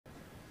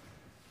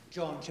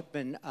John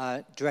Chipman,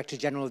 Director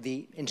General of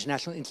the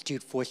International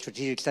Institute for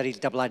Strategic Studies,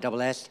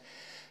 IISS.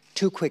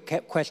 Two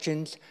quick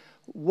questions.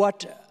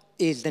 What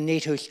is the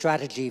NATO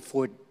strategy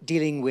for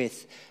dealing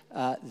with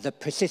the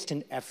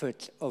persistent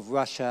efforts of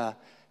Russia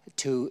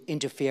to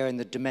interfere in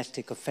the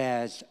domestic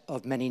affairs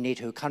of many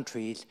NATO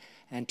countries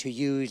and to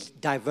use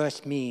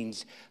diverse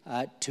means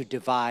to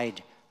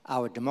divide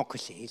our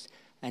democracies?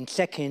 And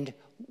second,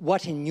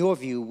 what in your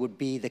view would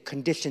be the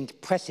conditions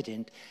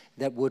precedent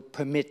that would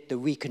permit the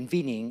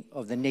reconvening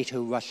of the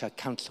NATO-Russia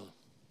Council?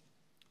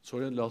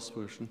 Sorry, last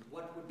version.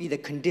 What would be the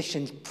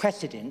conditions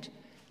precedent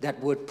that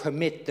would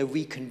permit the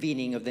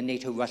reconvening of the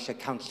NATO-Russia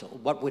Council?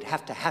 What would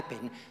have to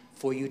happen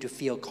for you to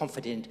feel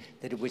confident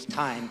that it was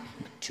time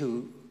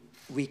to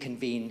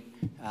reconvene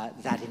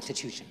that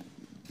institution?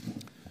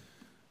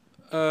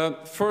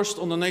 First,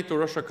 on the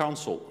NATO-Russia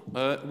Council,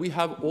 we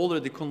have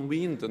already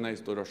convened the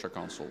NATO-Russia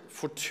Council.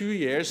 For 2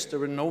 years, there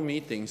were no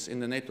meetings in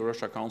the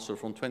NATO-Russia Council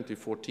from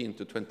 2014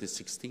 to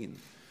 2016.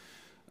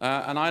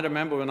 And I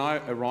remember when I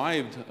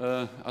arrived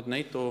at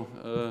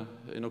NATO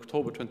in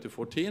October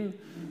 2014,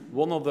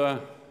 one of the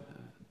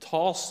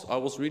tasks I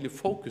was really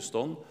focused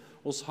on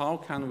was how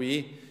can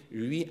we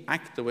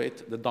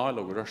reactivate the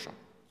dialogue with Russia.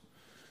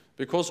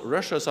 Because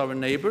Russia is our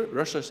neighbor,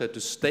 Russia is there to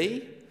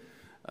stay,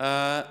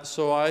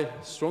 so I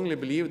strongly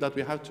believe that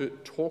we have to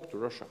talk to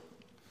Russia.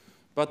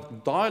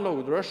 But dialogue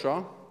with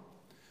Russia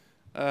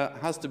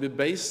has to be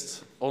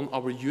based on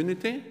our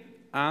unity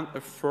and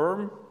a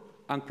firm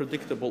and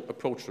predictable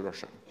approach to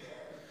Russia.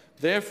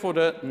 Therefore,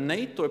 the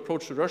NATO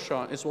approach to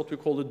Russia is what we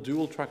call the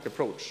dual-track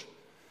approach.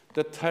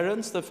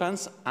 Deterrence,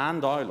 defense,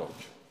 and dialogue.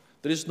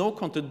 There is no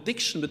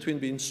contradiction between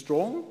being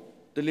strong,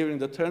 delivering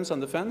deterrence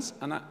and defense,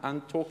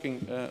 and talking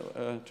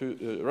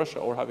to Russia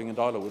or having a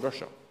dialogue with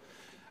Russia.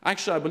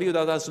 Actually, I believe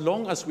that as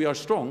long as we are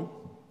strong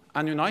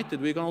and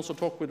united, we can also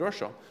talk with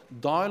Russia.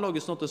 Dialogue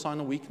is not a sign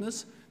of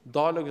weakness.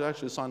 Dialogue is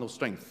actually a sign of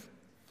strength.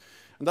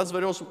 And that's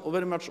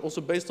very much also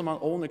based on my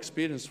own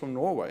experience from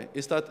Norway,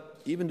 is that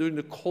even during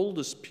the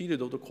coldest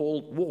period of the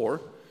Cold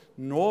War,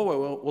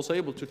 Norway was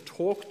able to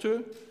talk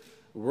to,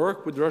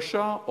 work with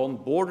Russia on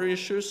border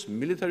issues,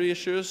 military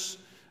issues.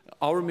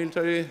 Our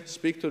military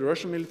speak to the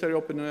Russian military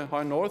up in the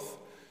high north,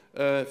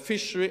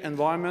 fishery,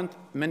 environment,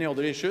 many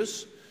other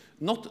issues.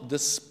 Not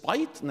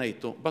despite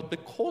NATO, but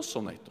because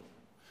of NATO.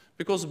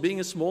 Because being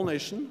a small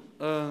nation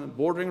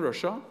bordering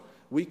Russia,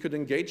 we could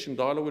engage in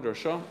dialogue with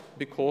Russia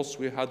because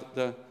we had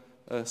the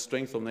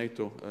strength of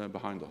NATO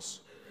behind us.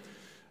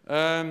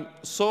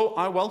 So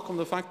I welcome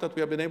the fact that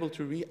we have been able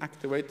to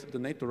reactivate the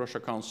NATO-Russia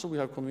Council. We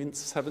have convened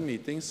 7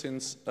 meetings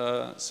since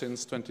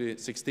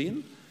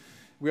 2016.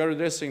 We are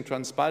addressing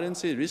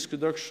transparency, risk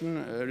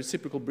reduction,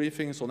 reciprocal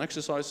briefings on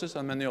exercises,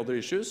 and many other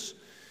issues.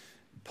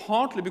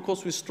 Partly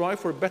because we strive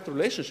for a better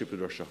relationship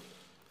with Russia.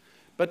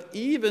 But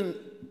even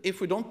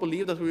if we don't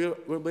believe that we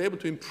will be able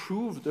to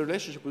improve the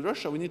relationship with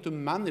Russia, we need to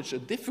manage a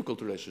difficult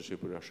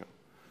relationship with Russia.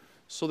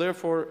 So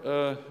therefore,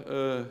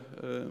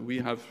 we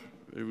have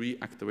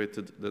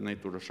reactivated the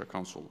NATO-Russia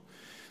Council.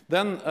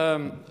 Then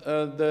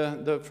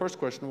the first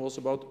question was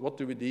about what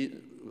do we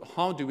do,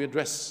 how do we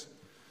address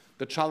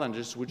the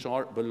challenges which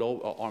are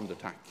below armed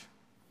attack?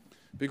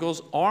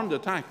 Because armed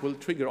attack will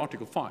trigger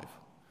Article 5.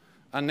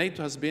 And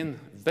NATO has been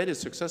very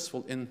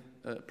successful in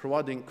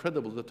providing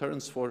credible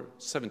deterrence for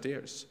 70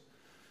 years,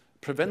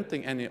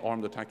 preventing any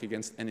armed attack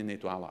against any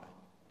NATO ally.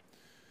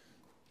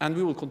 And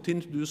we will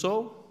continue to do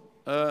so.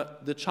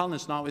 The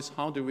challenge now is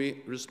how do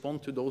we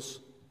respond to those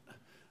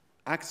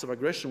acts of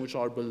aggression which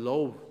are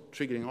below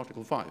triggering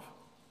Article 5?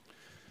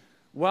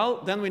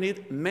 Well, then we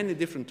need many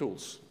different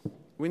tools.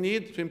 We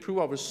need to improve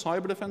our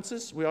cyber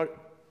defenses. We are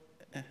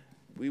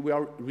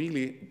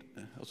really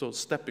also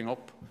stepping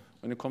up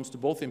when it comes to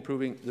both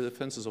improving the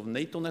defenses of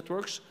NATO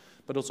networks,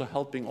 but also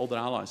helping other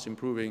allies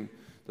improving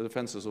the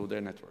defenses of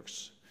their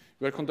networks.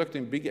 We are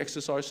conducting big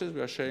exercises. We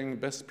are sharing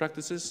best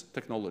practices,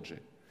 technology.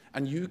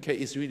 And UK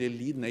is really a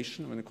lead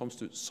nation when it comes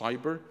to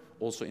cyber,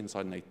 also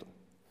inside NATO.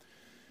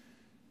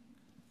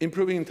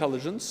 Improving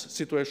intelligence,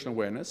 situational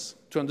awareness,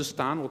 to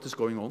understand what is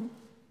going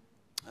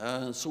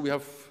on. So we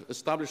have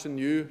established a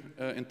new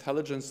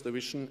intelligence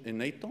division in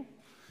NATO.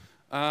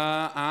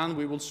 And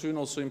we will soon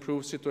also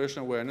improve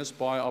situational awareness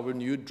by our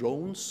new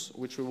drones,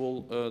 which we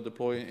will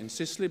deploy in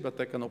Sicily, but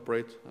they can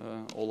operate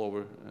all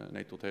over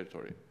NATO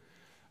territory.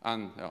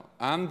 And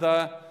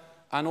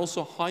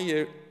also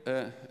higher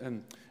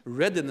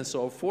readiness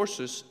of our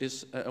forces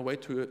is a way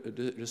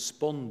to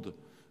respond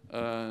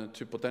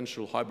to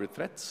potential hybrid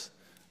threats,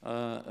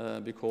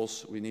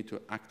 because we need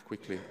to act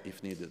quickly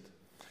if needed.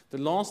 The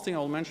last thing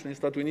I'll mention is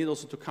that we need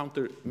also to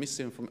counter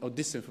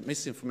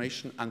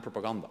misinformation and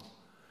propaganda.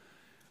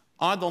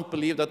 I don't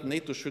believe that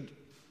NATO should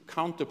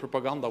counter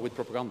propaganda with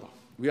propaganda.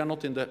 We are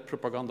not in the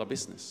propaganda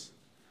business.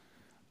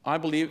 I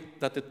believe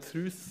that the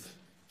truth,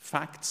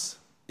 facts,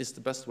 is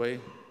the best way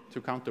to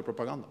counter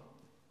propaganda.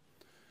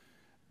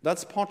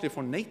 That's partly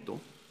for NATO.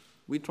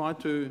 We try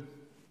to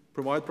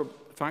provide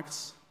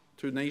facts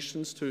to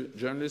nations, to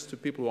journalists, to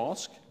people who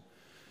ask.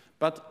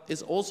 But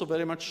it's also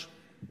very much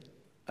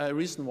a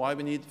reason why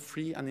we need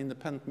free and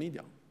independent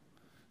media.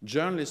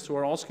 journalists who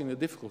are asking the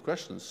difficult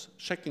questions,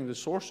 checking the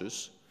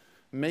sources,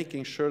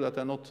 making sure that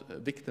they're not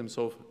victims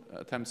of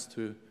attempts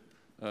to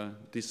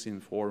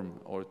disinform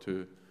or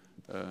to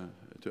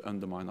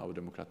undermine our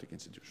democratic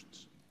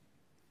institutions.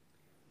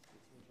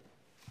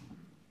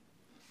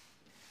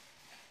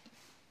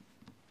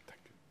 Thank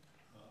you.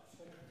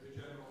 Secretary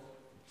General,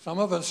 some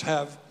of us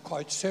have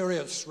quite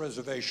serious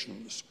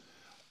reservations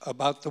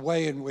about the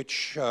way in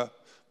which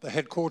the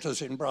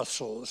headquarters in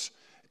Brussels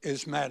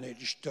is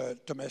managed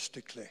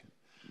domestically.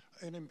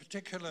 And in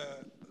particular,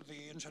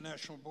 the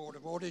International Board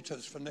of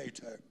Auditors for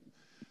NATO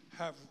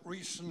have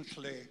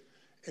recently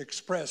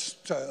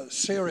expressed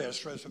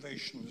serious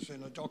reservations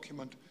in a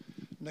document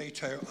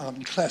NATO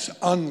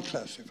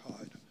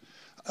unclassified.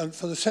 And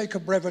for the sake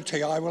of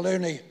brevity, I will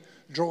only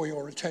draw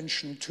your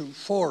attention to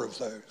 4 of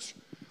those.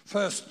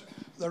 First,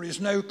 there is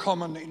no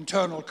common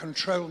internal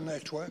control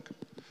network.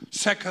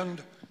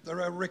 Second,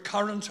 there are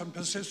recurrent and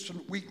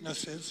persistent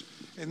weaknesses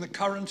in the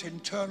current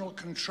internal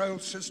control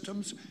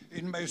systems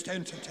in most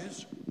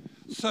entities.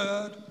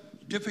 Third,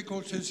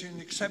 difficulties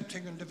in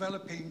accepting and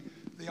developing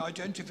the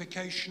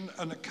identification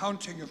and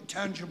accounting of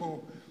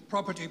tangible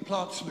property,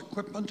 plants and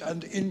equipment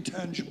and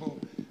intangible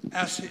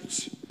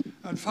assets.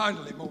 And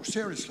finally, more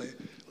seriously,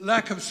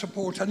 lack of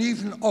support and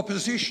even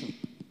opposition,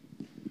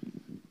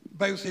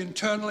 both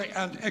internally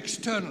and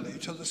externally,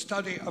 to the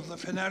study of the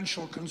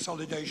financial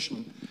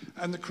consolidation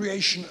and the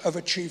creation of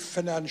a chief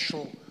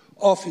financial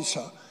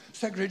officer.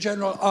 Secretary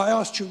General, I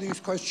asked you these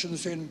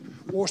questions in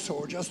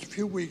Warsaw just a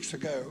few weeks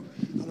ago,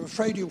 and I'm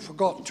afraid you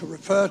forgot to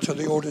refer to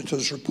the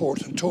auditor's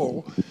report at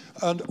all,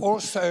 and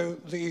also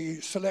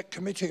the Select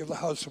Committee of the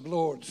House of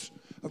Lords,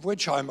 of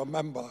which I'm a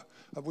member,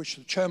 of which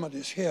the chairman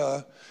is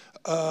here.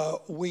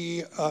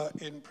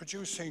 In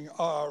producing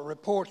our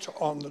report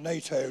on the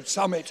NATO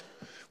summit,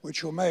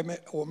 which you may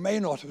or may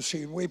not have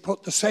seen, we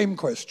put the same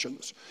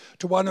questions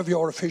to one of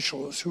your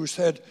officials who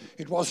said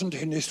it wasn't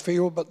in his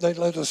field, but they'd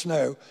let us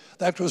know.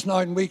 That was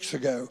 9 weeks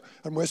ago,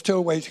 and we're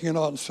still waiting an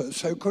answer.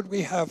 So could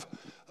we have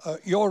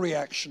your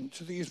reaction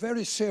to these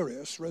very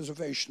serious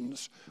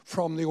reservations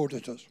from the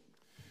auditors?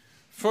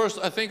 First,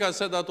 I think I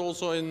said that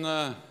also in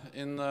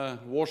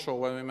Warsaw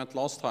when we met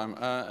last time.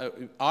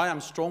 I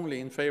am strongly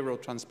in favor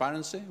of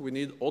transparency. We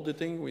need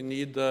auditing. We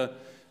need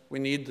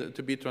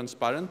to be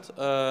transparent,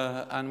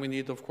 and we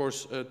need, of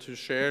course, to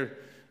share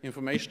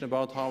information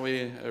about how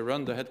we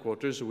run the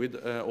headquarters with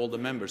all the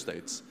member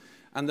states.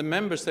 And the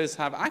member states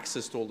have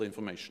access to all the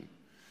information.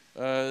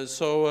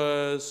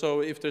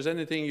 So if there's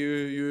anything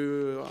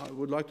you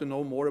would like to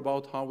know more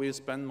about how we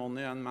spend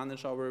money and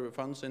manage our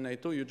funds in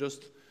NATO, you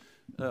just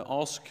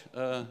ask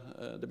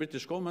the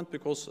British government,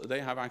 because they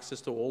have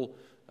access to all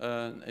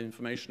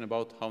information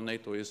about how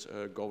NATO is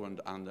governed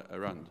and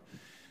run.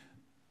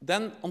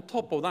 Then, on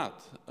top of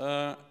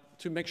that,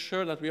 to make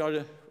sure that we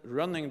are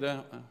running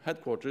the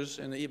headquarters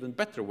in an even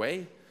better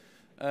way,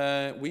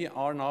 we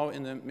are now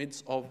in the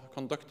midst of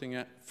conducting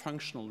a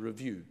functional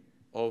review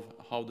of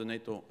how the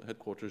NATO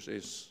headquarters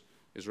is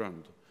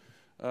run.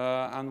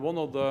 And one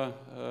of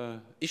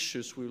the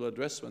issues we will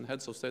address when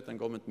heads of state and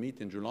government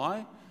meet in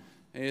July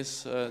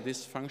is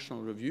this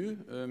functional review,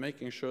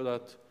 making sure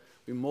that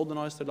we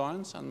modernize the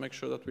lines and make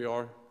sure that we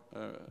are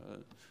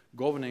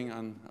governing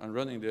and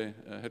running the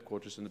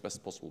headquarters in the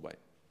best possible way.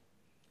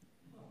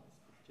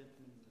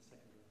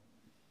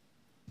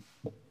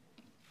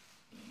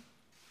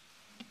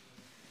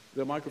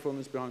 The microphone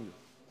is behind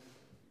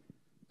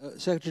you.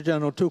 Secretary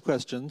General, 2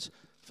 questions.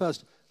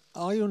 First,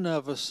 are you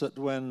nervous that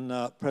when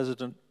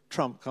President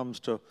Trump comes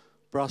to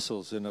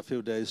Brussels in a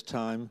few days'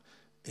 time,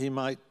 he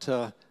might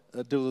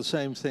do the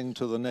same thing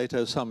to the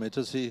NATO summit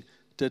as he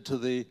did to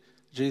the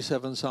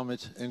G7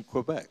 summit in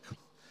Quebec?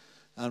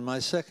 And my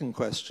second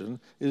question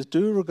is, do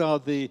you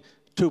regard the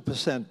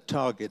 2%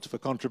 target for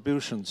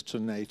contributions to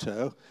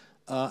NATO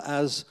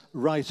as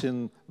right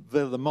in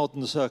the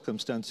modern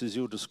circumstances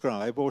you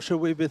describe, or should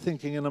we be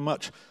thinking in a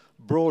much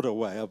broader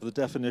way of the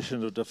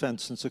definition of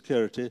defense and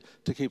security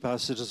to keep our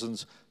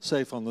citizens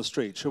safe on the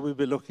street? Should we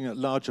be looking at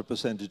larger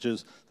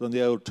percentages than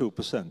the old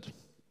 2%?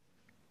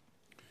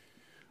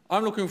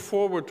 I'm looking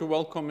forward to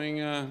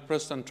welcoming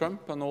President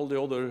Trump and all the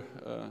other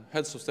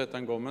heads of state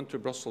and government to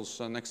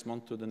Brussels next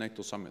month to the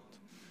NATO summit.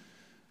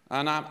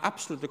 And I'm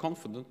absolutely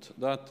confident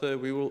that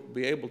we will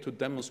be able to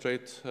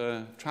demonstrate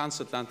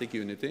transatlantic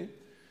unity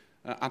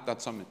at that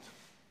summit.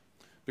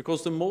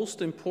 Because the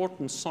most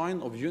important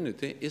sign of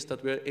unity is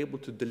that we are able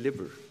to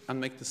deliver and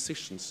make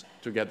decisions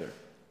together.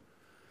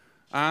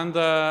 And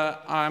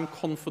I'm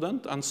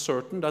confident and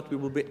certain that we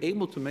will be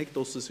able to make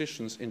those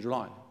decisions in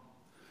July.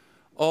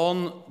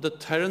 On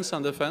deterrence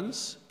and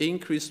defense,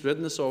 increased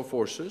readiness of our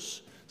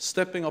forces,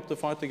 stepping up the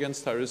fight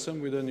against terrorism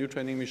with a new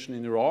training mission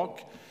in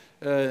Iraq,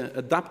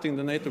 adapting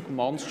the NATO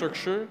command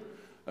structure,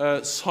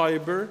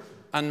 cyber,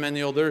 and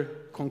many other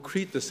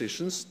concrete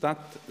decisions that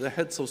the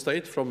heads of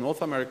state from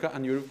North America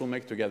and Europe will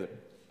make together.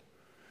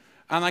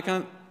 And I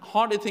can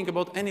hardly think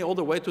about any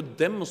other way to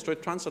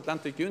demonstrate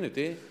transatlantic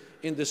unity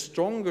in the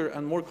stronger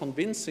and more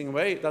convincing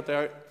way that they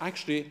are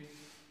actually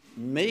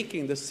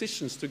making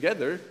decisions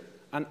together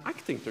and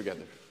acting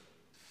together.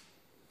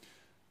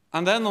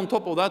 And then on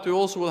top of that, we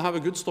also will have a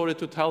good story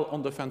to tell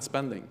on defense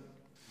spending.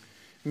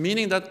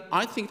 Meaning that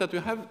I think that you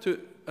have to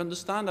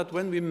understand that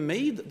when we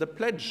made the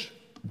pledge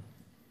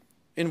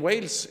in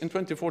Wales in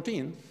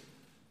 2014,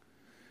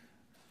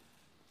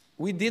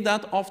 we did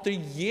that after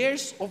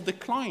years of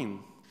decline,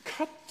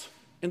 cut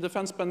in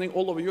defense spending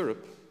all over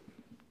Europe.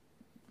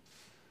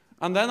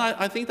 And then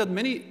I think that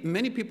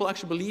many people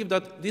actually believe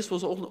that this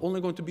was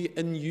only going to be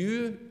a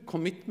new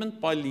commitment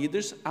by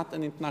leaders at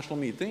an international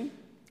meeting.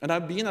 And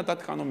I've been at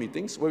that kind of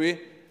meetings where we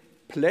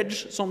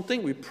pledge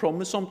something, we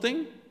promise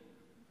something,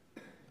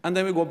 and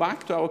then we go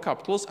back to our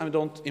capitals and we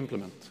don't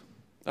implement.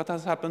 That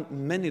has happened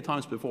many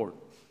times before.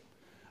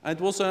 And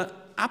it was an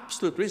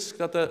absolute risk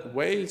that the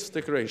Wales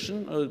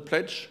Declaration, or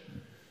pledge,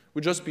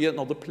 would just be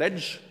another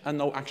pledge and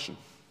no action.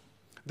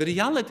 The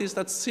reality is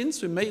that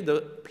since we made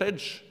the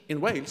pledge in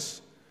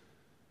Wales,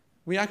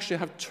 we actually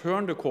have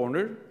turned the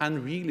corner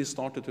and really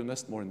started to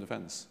invest more in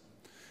defense.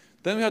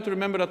 Then we have to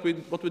remember that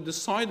what we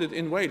decided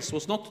in Wales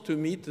was not to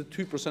meet the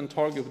 2%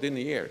 target within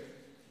a year.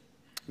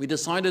 We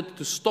decided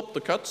to stop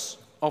the cuts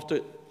after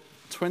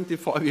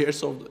 25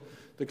 years of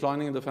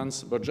declining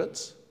defense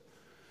budgets,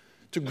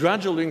 to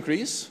gradually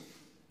increase,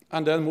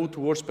 and then move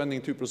towards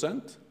spending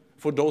 2%,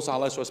 for those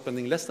allies who are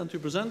spending less than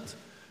 2%,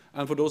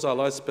 and for those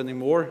allies spending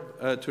more,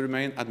 to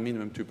remain at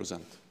minimum 2%.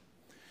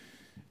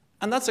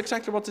 And that's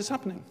exactly what is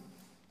happening.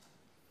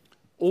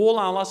 All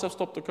allies have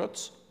stopped the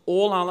cuts,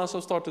 all allies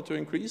have started to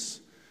increase,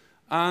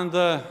 and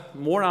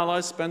more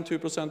allies spend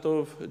 2%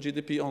 of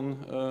GDP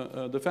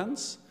on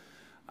defense,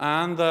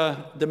 and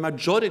the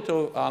majority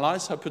of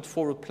allies have put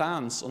forward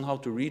plans on how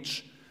to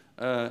reach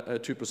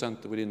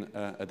 2% within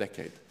a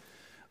decade.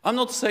 I'm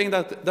not saying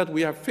that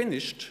we have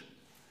finished.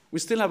 We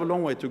still have a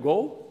long way to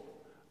go,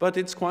 but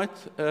it's quite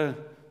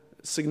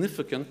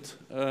significant,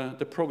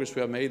 the progress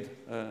we have made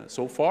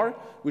so far.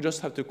 We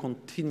just have to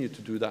continue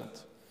to do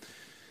that.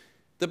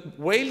 The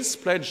Wales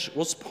pledge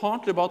was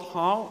partly about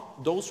how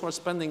those who are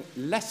spending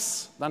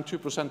less than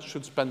 2%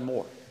 should spend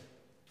more.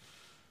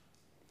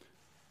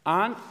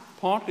 And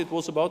partly it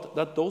was about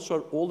that those who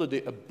are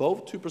already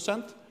above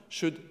 2%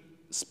 should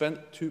spend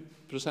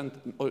 2%,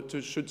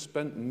 or should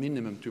spend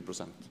minimum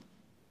 2%.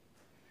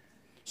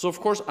 So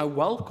of course I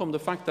welcome the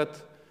fact that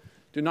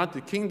the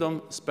United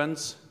Kingdom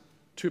spends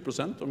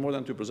 2% or more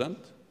than 2%.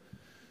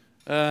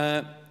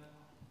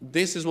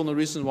 This is one of the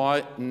reasons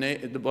why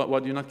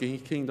the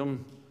United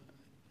Kingdom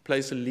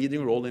plays a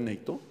leading role in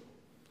NATO.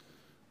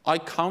 I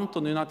count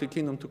on the United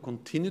Kingdom to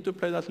continue to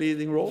play that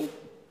leading role,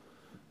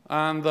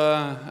 and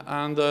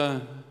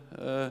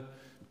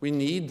we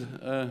need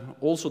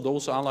also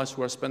those allies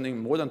who are spending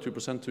more than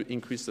 2% to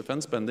increase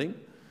defense spending.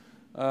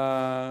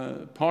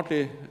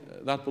 Partly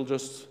that will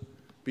just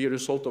be a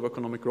result of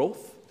economic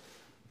growth,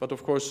 but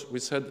of course we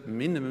said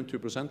minimum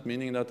 2%,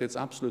 meaning that it's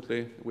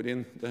absolutely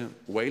within the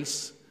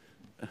Wales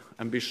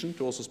ambition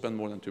to also spend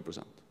more than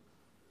 2%.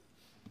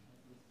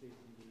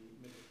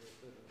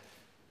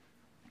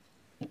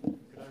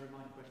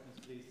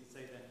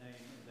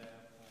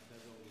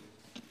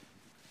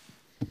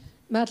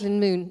 Madeleine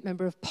Moon,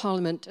 Member of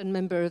Parliament and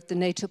Member of the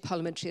NATO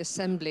Parliamentary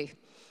Assembly.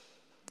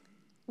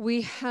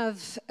 We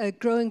have a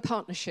growing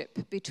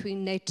partnership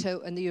between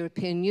NATO and the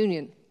European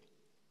Union.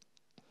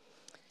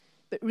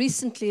 But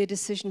recently a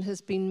decision has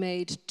been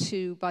made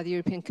by the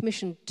European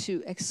Commission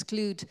to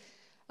exclude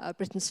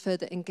Britain's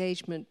further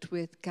engagement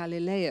with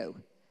Galileo.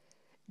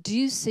 Do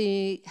you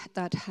see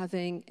that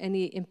having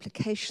any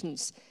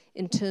implications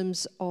in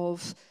terms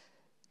of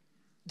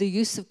the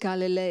use of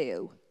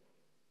Galileo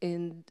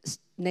in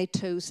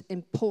NATO's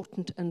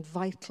important and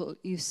vital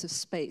use of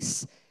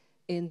space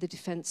in the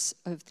defense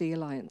of the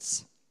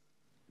alliance?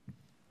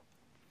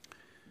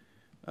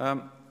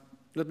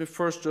 Let me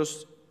first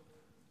just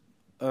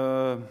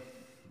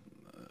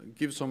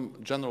give some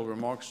general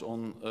remarks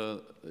on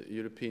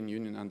European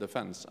Union and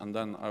defense, and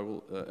then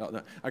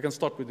I can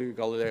start with the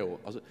Galileo.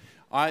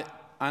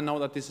 I know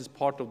that this is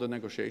part of the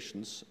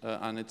negotiations,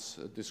 and it's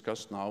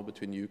discussed now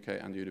between the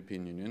UK and the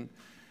European Union.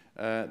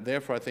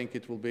 Therefore, I think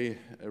it will be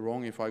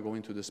wrong if I go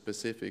into the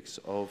specifics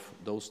of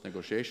those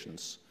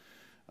negotiations.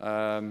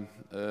 And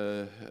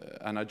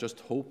I just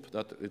hope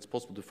that it's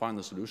possible to find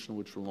a solution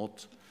which will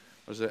not,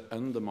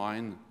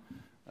 undermine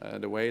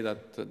the way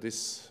that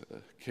this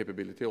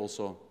capability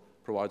also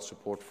provides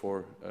support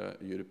for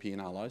European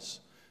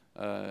allies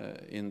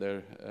in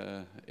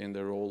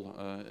their role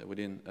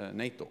within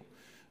NATO.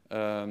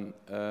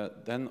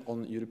 Then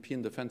on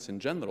European defense in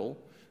general,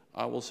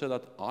 I will say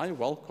that I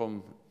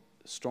welcome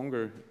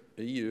stronger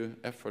EU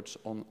efforts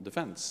on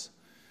defense,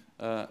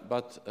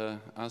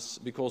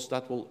 because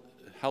that will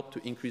help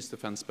to increase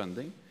defense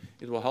spending,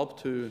 it will help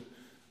to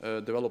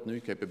develop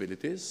new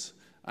capabilities,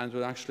 and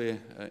will actually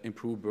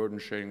improve burden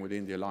sharing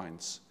within the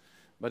alliance.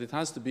 But it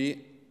has to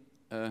be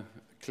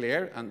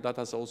clear, and that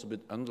has also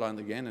been underlined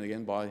again and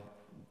again by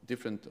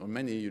different or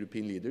many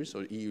European leaders,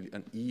 or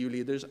EU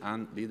leaders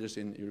and leaders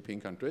in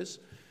European countries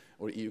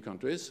or EU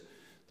countries,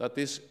 that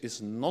this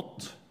is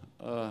not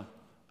an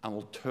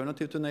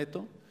alternative to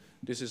NATO.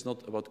 This is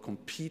not about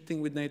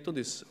competing with NATO.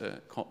 This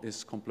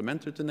is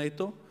complementary to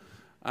NATO,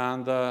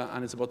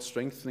 and it's about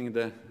strengthening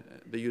the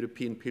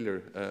European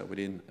pillar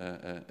within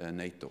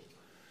NATO.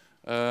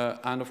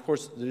 And of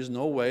course, there is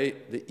no way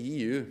the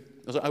EU,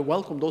 so I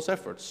welcome those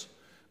efforts,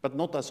 but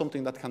not as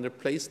something that can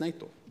replace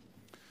NATO.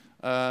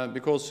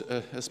 Because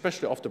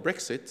especially after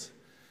Brexit,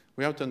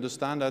 we have to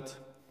understand that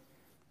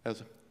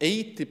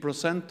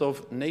 80%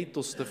 of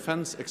NATO's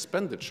defense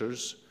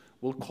expenditures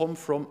will come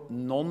from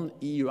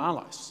non-EU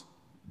allies.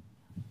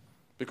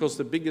 Because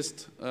the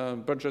biggest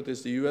budget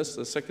is the US,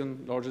 the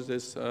second largest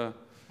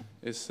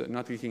is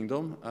United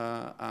Kingdom,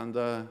 and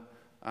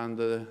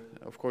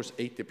of course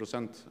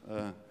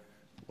 80%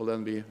 will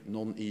then be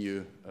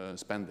non-EU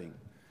spending.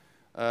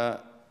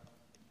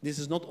 This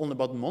is not only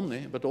about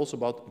money, but also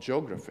about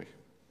geography.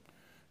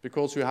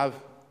 Because you have,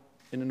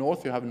 in the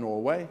north you have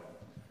Norway,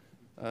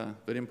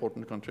 very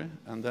important country,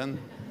 and then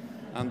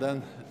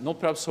not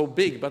perhaps so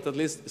big, but at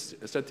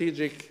least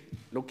strategic,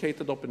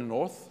 located up in the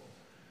north.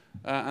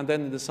 And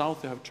then in the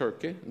south you have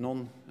Turkey,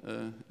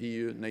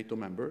 non-EU NATO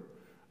member.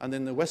 And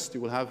in the west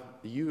you will have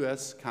the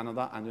US,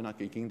 Canada, and the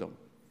United Kingdom.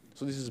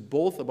 So this is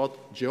both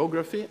about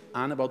geography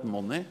and about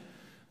money,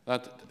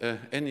 that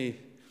any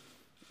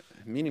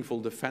meaningful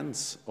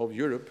defense of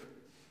Europe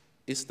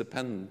is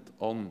dependent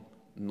on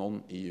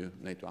non-EU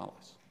NATO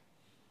allies.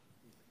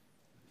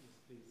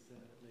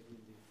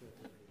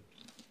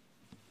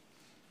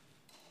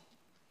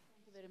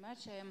 Thank you very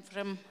much.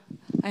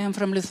 I am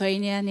from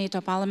Lithuania, NATO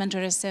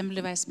Parliamentary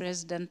Assembly Vice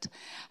President.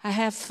 I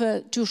have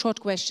two short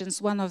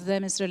questions. One of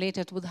them is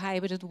related with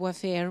hybrid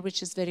warfare,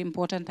 which is very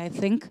important, I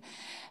think.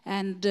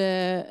 And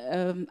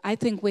I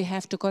think we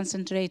have to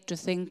concentrate to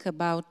think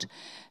about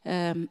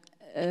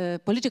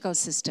political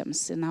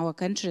systems in our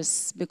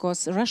countries,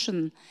 because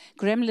Russian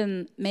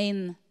Kremlin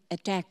main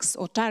attacks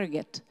or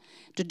target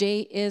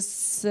today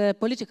is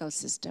political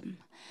system.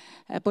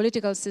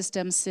 Political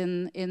systems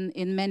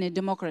in many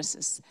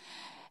democracies.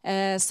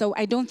 So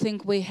I don't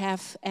think we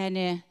have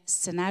any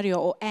scenario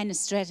or any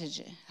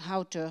strategy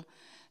how to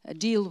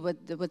deal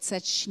with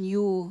such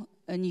new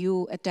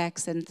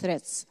attacks and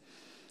threats.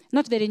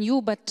 Not very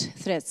new, but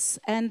threats.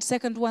 And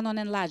second one on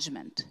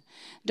enlargement.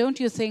 Don't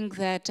you think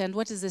that, and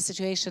what is the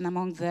situation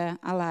among the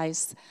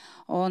allies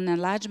on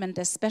enlargement,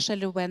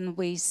 especially when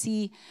we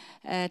see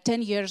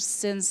 10 years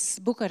since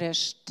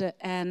Bucharest,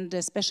 and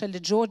especially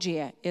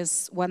Georgia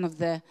is one of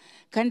the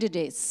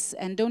candidates,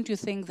 and don't you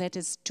think that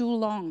it's too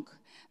long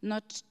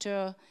not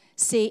to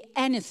say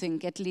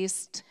anything, at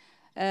least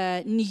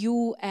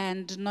new,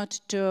 and not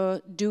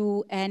to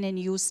do any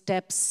new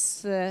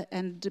steps,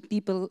 and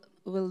people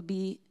will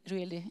be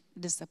really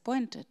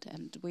disappointed,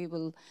 and we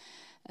will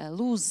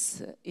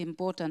lose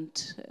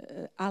important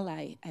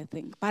ally, I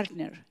think,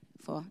 partner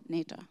for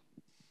NATO.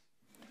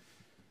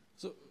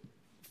 So,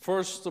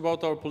 first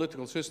about our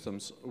political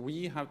systems,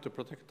 we have to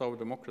protect our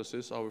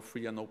democracies, our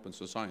free and open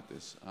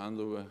societies,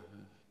 and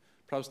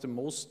perhaps the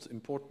most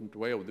important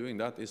way of doing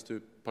that is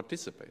to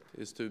participate,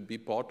 is to be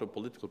part of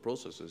political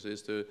processes,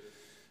 is to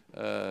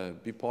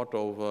be part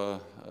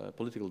of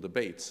political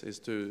debates, is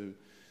to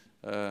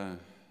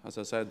as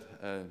I said,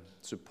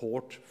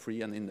 support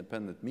free and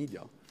independent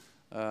media,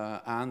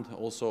 and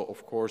also,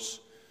 of course,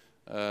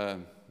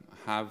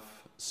 have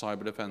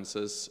cyber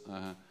defenses,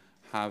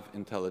 have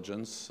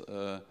intelligence,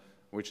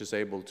 which is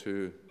able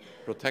to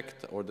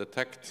protect or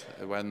detect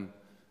when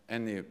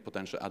any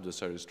potential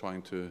adversary is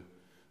trying to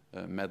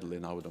meddle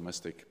in our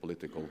domestic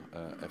political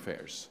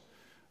affairs.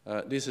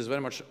 This is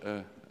very much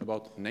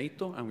about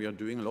NATO, and we are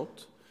doing a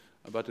lot,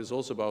 but it's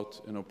also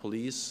about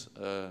police,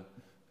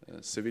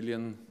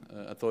 civilian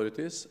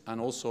authorities, and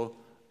also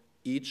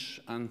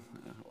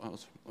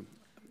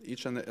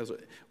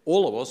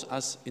all of us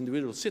as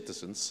individual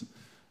citizens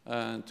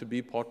to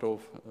be part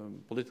of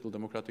political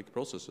democratic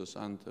processes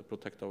and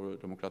protect our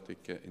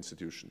democratic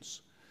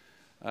institutions.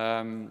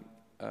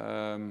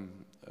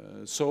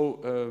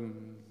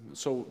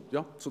 So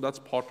that's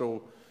part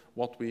of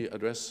what we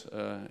address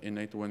in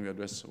NATO when we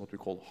address what we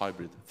call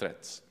hybrid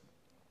threats.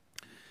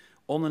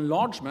 On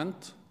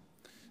enlargement,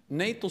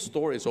 NATO's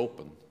door is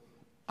open.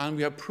 And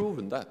we have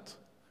proven that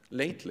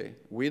lately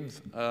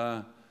with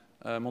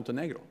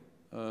Montenegro.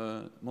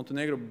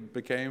 Montenegro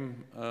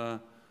became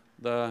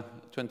the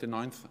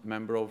 29th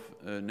member of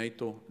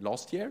NATO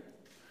last year.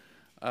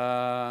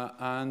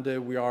 And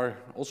we are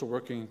also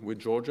working with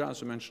Georgia,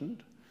 as you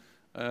mentioned.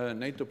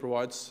 NATO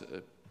provides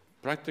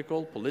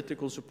practical,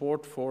 political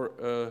support for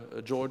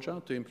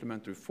Georgia to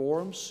implement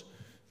reforms,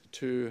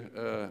 to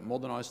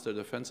modernize their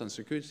defense and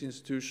security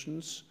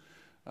institutions,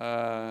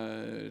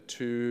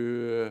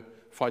 to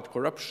fight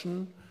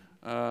corruption,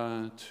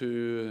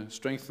 to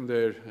strengthen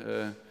their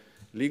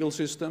legal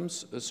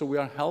systems. So we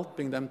are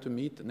helping them to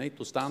meet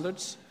NATO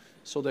standards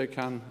so they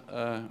can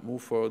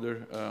move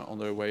further on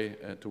their way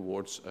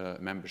towards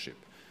membership.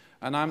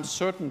 And I'm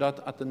certain that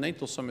at the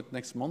NATO summit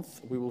next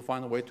month, we will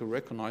find a way to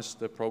recognize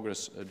the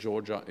progress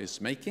Georgia is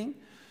making.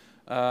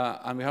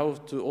 And we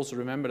have to also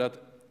remember that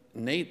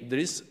there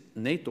is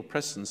NATO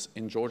presence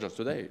in Georgia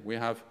today. We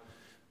have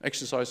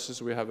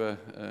exercises, we have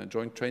a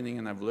joint training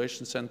and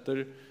evaluation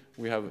center,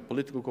 we have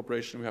political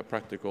cooperation, we have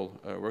practical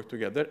work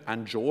together,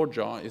 and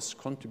Georgia is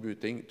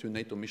contributing to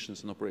NATO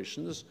missions and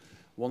operations,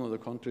 one of the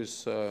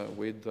countries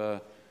with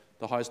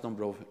the highest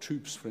number of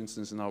troops, for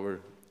instance, in our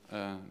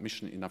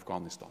mission in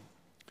Afghanistan.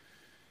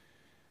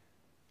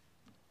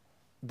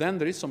 Then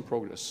there is some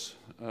progress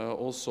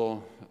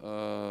also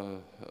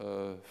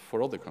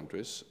for other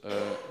countries,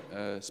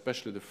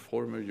 especially the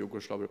former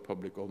Yugoslav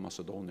Republic of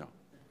Macedonia,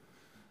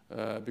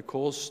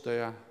 because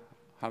they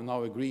have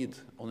now agreed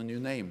on a new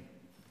name,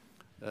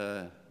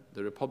 the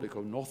Republic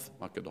of North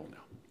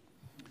Macedonia.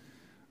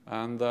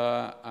 And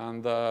that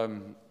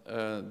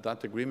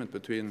agreement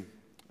between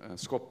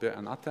Skopje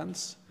and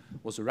Athens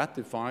was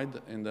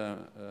ratified in the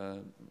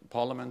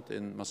parliament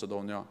in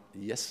Macedonia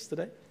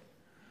yesterday.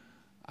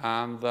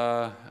 And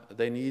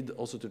they need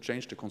also to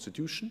change the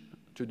constitution.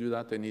 To do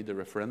that, they need a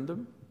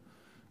referendum.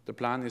 The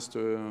plan is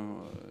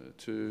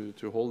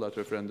to hold that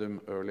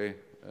referendum early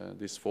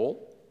this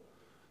fall.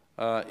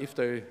 If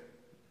they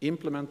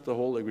implement the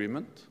whole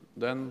agreement,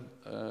 then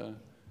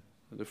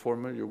the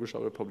former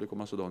Yugoslav Republic of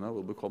Macedonia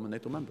will become a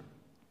NATO member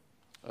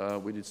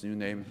with its new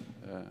name,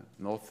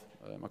 North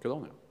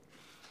Macedonia.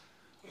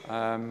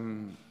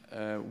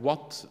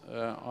 What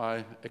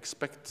I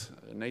expect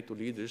NATO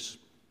leaders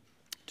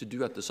to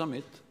do at the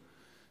summit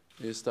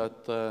is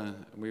that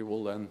we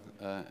will then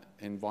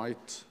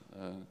invite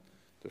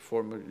the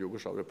former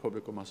Yugoslav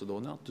Republic of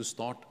Macedonia to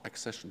start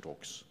accession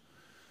talks.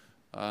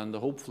 And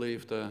hopefully,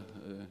 if the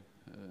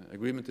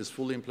agreement is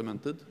fully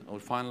implemented or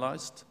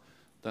finalized,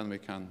 then we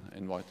can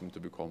invite them to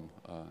become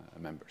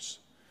members.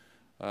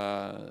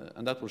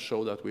 And that will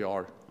show that we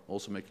are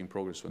also making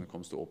progress when it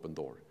comes to open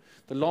door.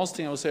 The last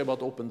thing I will say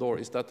about open door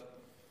is that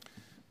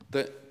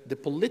the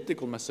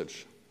political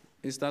message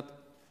is that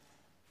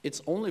it's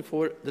only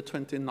for the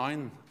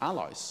 29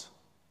 allies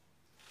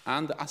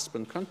and the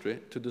aspirant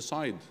country to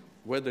decide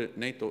whether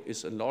NATO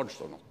is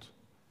enlarged or not.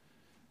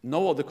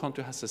 No other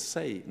country has a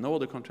say. No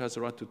other country has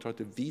a right to try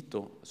to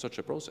veto such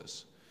a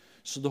process.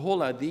 So the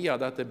whole idea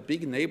that a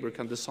big neighbor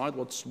can decide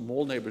what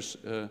small neighbors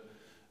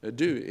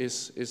do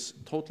is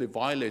totally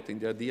violating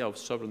the idea of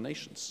sovereign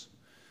nations.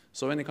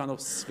 So any kind of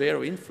sphere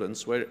of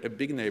influence where a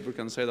big neighbor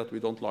can say that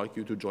we don't like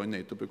you to join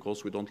NATO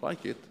because we don't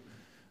like it,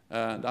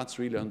 that's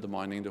really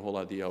undermining the whole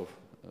idea of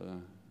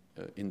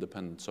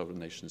independent sovereign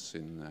nations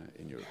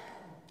in Europe.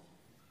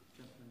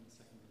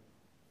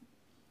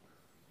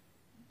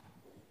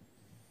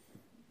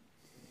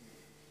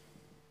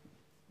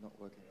 Not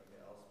working. Okay,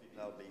 I'll speak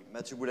loudly.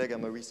 Matthew Bouleg,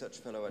 I'm a research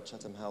fellow at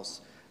Chatham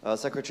House.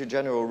 Secretary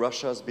General,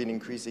 Russia has been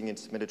increasing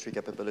its military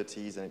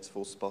capabilities and its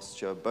force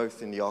posture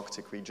both in the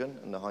Arctic region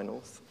and the High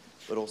North,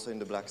 but also in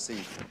the Black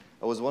Sea.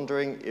 I was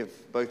wondering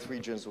if both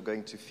regions were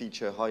going to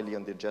feature highly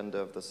on the agenda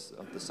of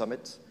the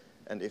summit,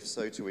 and if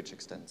so, to which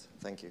extent?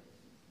 Thank you.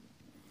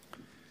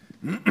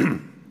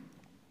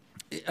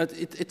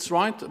 It's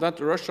right that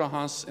Russia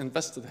has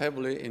invested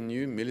heavily in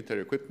new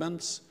military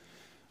equipments,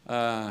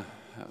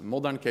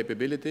 modern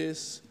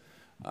capabilities.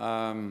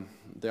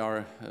 They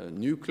are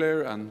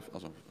nuclear and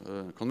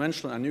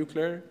conventional and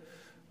nuclear.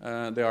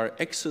 They are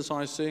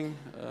exercising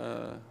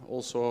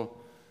also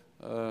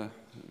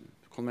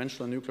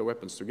conventional and nuclear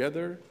weapons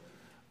together.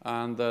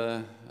 And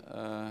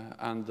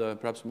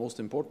perhaps most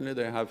importantly,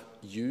 they have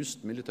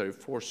used military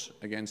force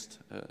against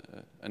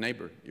a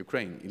neighbor,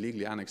 Ukraine,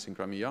 illegally annexing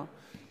Crimea,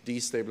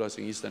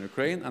 destabilizing eastern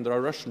Ukraine. And there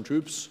are Russian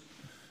troops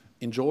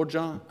in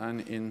Georgia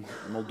and in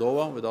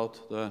Moldova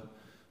without the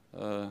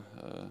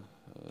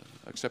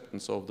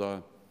acceptance of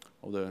the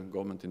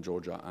government in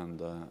Georgia and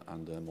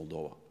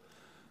Moldova.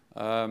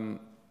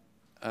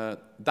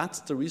 That's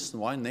the reason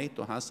why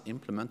NATO has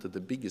implemented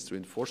the biggest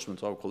reinforcement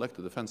of our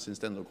collective defense since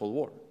the end of the Cold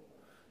War.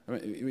 I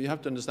mean, we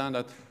have to understand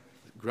that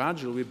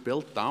gradually we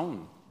built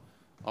down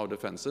our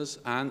defenses,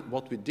 and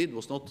what we did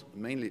was not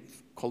mainly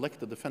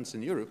collective defense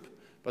in Europe,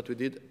 but we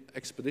did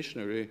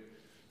expeditionary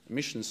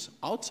missions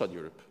outside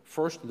Europe.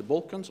 First in the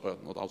Balkans, or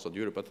not outside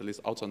Europe, but at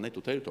least outside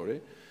NATO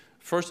territory.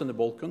 First in the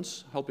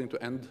Balkans, helping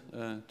to end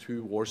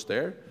 2 wars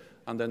there,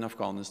 and then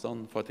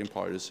Afghanistan, fighting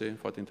piracy,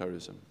 fighting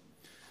terrorism.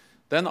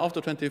 Then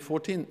after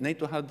 2014,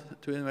 NATO had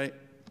to in a way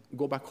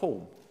go back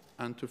home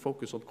and to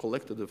focus on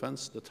collective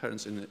defense,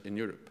 deterrence in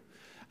Europe.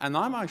 And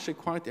I'm actually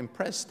quite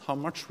impressed how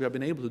much we have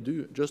been able to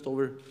do just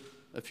over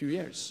a few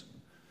years.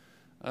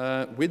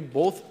 With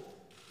both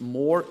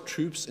more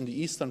troops in the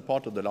eastern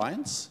part of the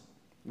alliance,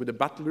 with the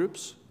battle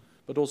groups,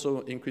 but also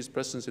increased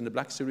presence in the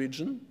Black Sea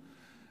region,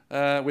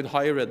 with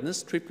higher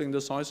readiness, tripling the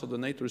size of the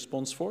NATO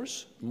response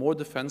force, more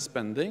defense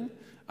spending,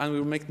 and we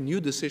will make new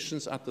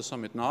decisions at the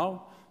summit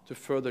now to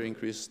further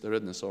increase the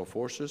readiness of our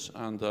forces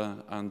and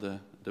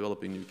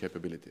developing new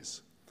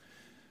capabilities.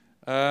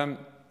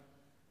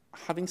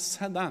 Having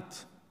said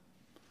that,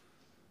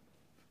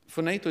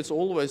 for NATO, it's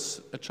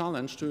always a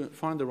challenge to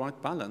find the right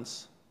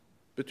balance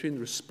between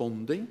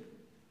responding,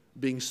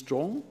 being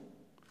strong,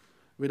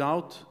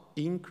 without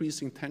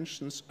increasing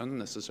tensions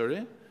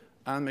unnecessary,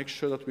 and make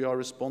sure that we are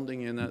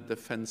responding in a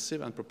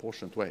defensive and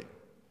proportionate way.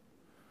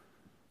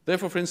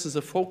 Therefore, for instance,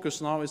 the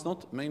focus now is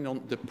not mainly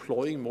on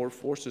deploying more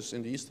forces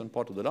in the eastern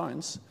part of the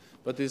lines,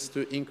 but is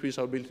to increase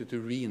our ability to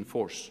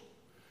reinforce.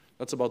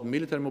 That's about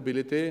military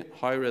mobility,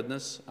 high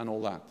readiness, and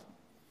all that.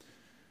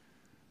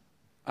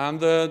 And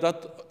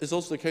that is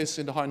also the case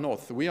in the High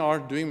North. We are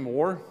doing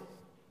more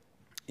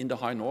in the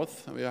High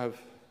North. We have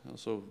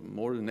also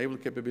more naval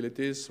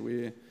capabilities.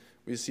 We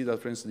see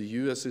that, for instance,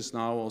 the US is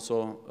now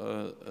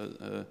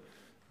also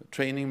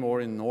training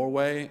more in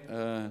Norway,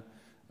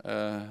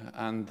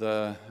 and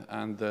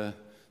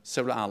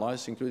several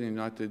allies, including the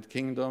United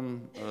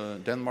Kingdom,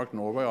 Denmark,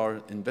 Norway,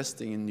 are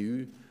investing in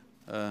new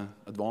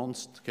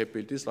advanced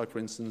capabilities, like, for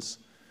instance,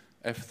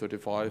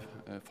 F-35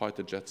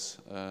 fighter jets,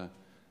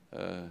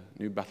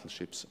 new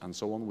battleships, and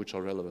so on, which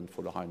are relevant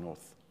for the High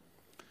North.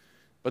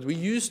 But we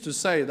used to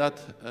say that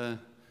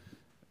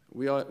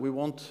we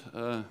want,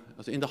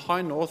 in the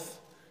High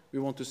North, we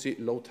want to see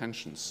low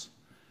tensions.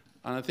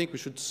 And I think we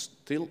should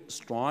still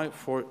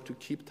strive to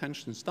keep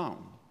tensions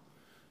down.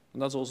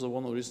 And that's also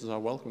one of the reasons I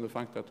welcome the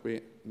fact that we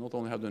not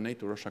only have the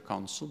NATO-Russia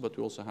Council, but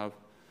we also have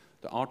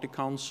the Arctic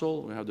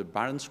Council, we have the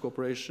Barents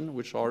Cooperation,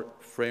 which are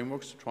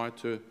frameworks to try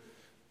to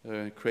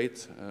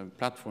create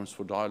platforms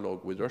for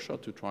dialogue with Russia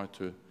to try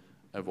to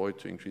avoid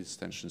to increase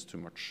tensions too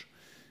much.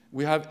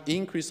 We have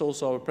increased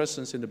also our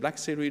presence in the Black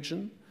Sea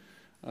region,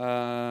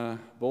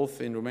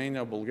 both in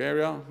Romania,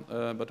 Bulgaria,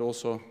 but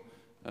also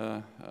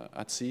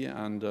at sea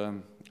and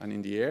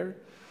in the air.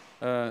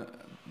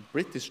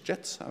 British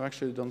jets have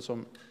actually done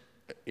some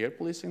air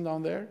policing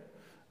down there.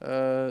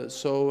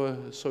 So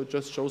it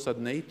just shows that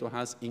NATO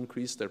has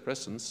increased their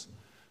presence,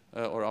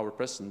 or our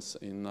presence,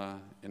 in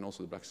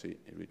also the Black Sea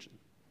region.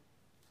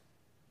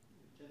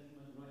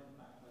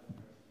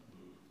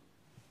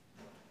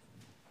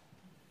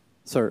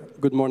 Sir,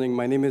 good morning.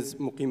 My name is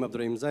Muqim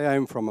Abdurrahim Zai. I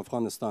am from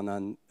Afghanistan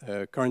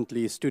and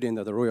currently a student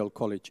at the Royal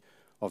College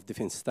of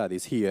Defense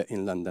Studies here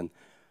in London.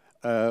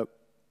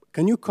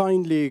 Can you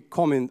kindly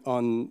comment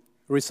on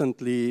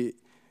recently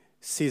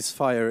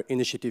ceasefire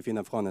initiative in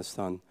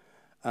Afghanistan?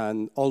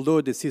 And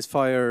although the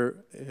ceasefire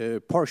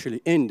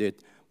partially ended,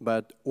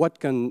 but what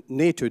can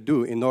NATO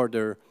do in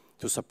order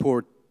to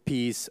support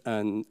peace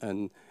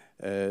and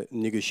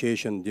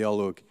negotiation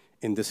dialogue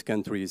in this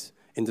country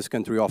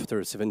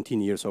after 17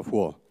 years of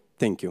war?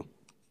 Thank you.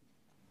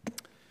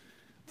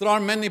 There are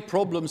many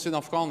problems in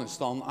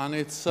Afghanistan, and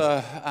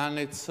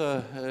it's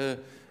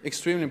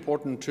extremely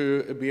important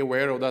to be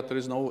aware of that there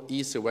is no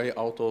easy way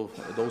out of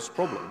those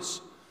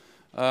problems.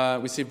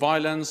 We see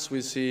violence,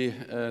 we see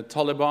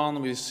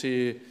Taliban, we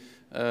see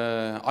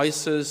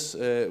ISIS,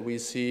 we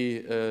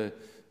see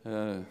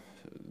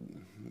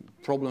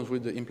problems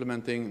with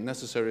implementing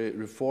necessary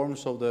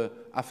reforms of the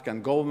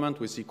Afghan government,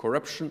 we see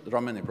corruption. There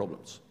are many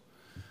problems.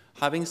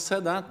 Having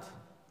said that,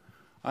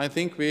 I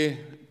think we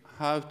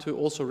have to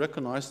also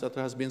recognize that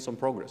there has been some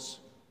progress.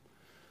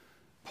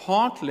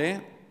 Partly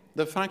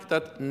the fact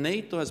that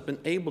NATO has been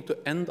able to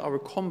end our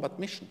combat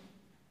mission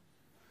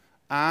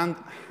and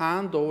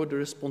hand over the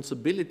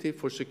responsibility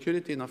for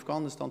security in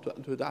Afghanistan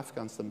to the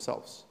Afghans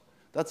themselves.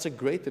 That's a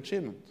great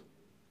achievement.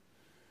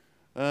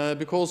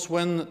 Because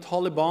when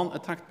Taliban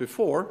attacked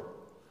before,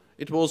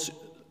 it was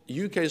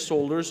UK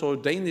soldiers or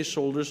Danish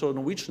soldiers or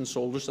Norwegian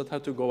soldiers that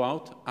had to go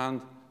out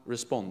and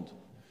respond.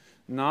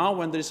 Now,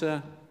 when there's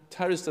a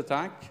terrorist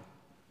attack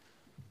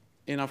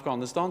in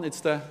Afghanistan,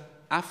 it's the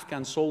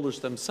Afghan soldiers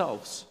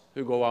themselves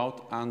who go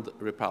out and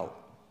repel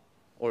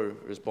or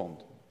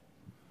respond.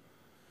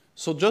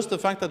 So just the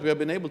fact that we have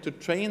been able to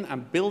train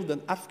and build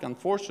an Afghan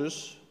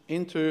forces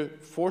into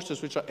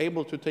forces which are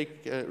able to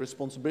take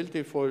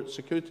responsibility for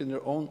security in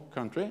their own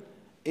country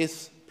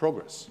is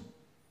progress.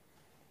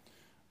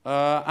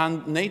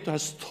 And NATO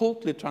has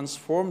totally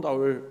transformed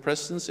our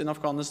presence in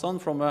Afghanistan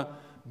from a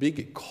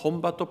big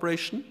combat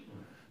operation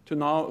to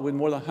now, with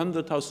more than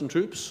 100,000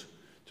 troops,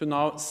 to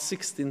now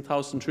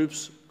 16,000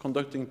 troops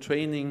conducting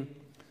training,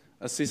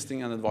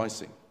 assisting, and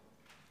advising.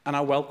 And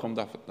I welcome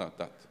that.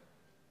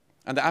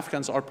 And the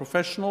Afghans are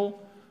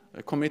professional,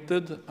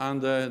 committed,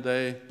 and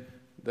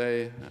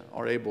they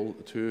are able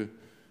to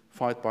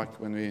fight back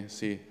when we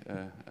see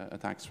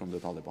attacks from the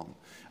Taliban.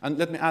 And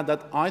let me add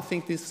that I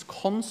think this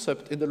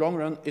concept in the long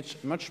run is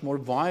much more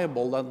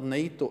viable than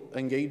NATO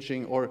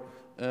engaging or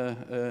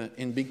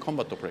in big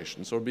combat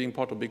operations or being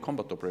part of big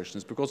combat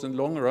operations, because in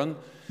the long run,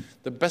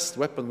 the best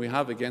weapon we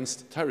have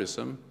against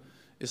terrorism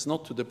is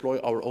not to deploy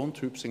our own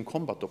troops in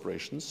combat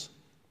operations,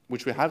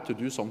 which we have to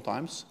do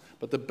sometimes,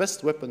 but the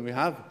best weapon we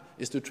have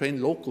is to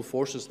train local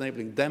forces,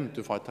 enabling them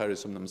to fight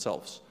terrorism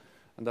themselves.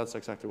 And that's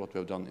exactly what we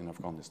have done in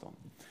Afghanistan.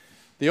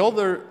 The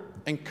other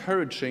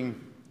encouraging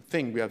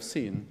thing we have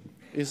seen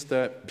is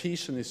the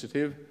peace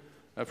initiative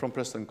from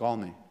President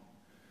Ghani.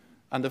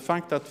 And the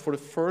fact that for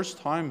the first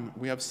time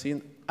we have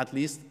seen at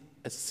least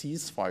a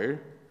ceasefire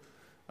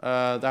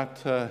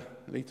that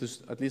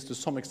at least to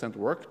some extent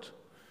worked.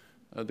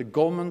 The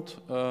government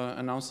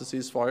announced a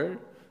ceasefire,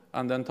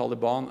 and then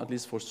Taliban, at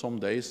least for some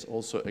days,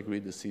 also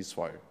agreed the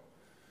ceasefire.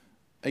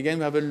 Again,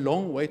 we have a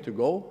long way to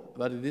go,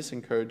 but it is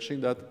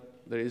encouraging that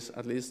there is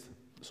at least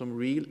some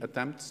real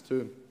attempts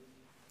to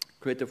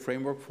create a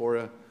framework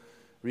for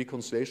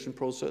reconciliation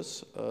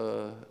process,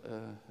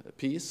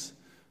 peace,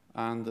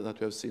 and that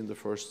we have seen the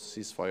first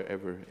ceasefire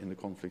ever in the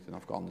conflict in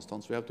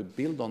Afghanistan. So we have to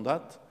build on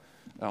that.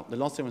 The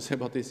last thing I will say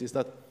about this is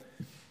that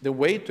the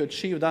way to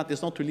achieve that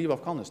is not to leave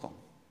Afghanistan.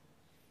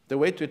 The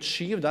way to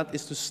achieve that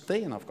is to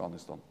stay in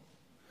Afghanistan.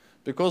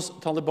 Because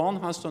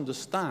Taliban has to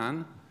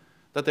understand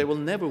that they will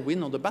never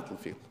win on the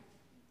battlefield.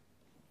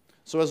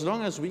 So as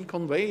long as we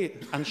convey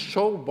and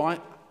show by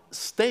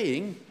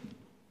staying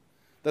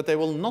that they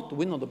will not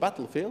win on the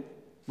battlefield,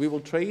 we will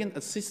train,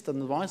 assist,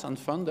 and advise and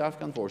fund the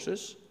Afghan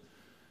forces,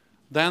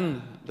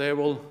 then they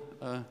will,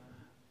 at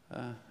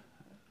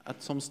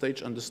some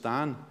stage,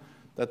 understand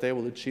that they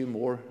will achieve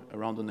more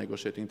around the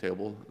negotiating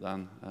table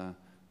than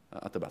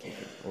at the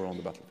battlefield or on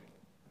the battlefield.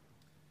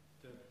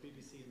 The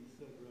BBC in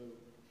the third row.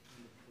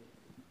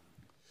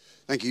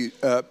 Thank you.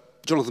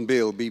 Jonathan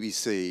Beale,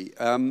 BBC.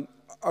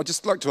 I'd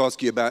just like to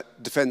ask you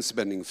about defence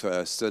spending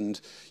first.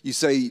 And you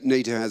say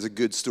NATO has a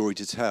good story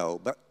to tell,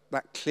 but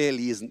that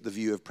clearly isn't the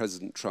view of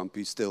President Trump,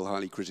 who's still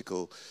highly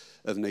critical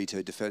of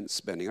NATO defence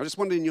spending. I just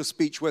wondered in your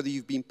speech whether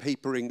you've been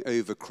papering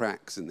over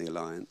cracks in the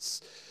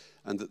alliance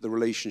and that the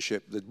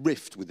relationship, the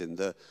rift within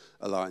the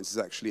alliance is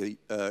actually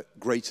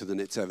greater than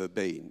it's ever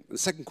been. And the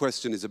second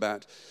question is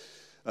about,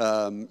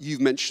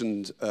 you've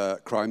mentioned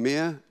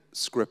Crimea,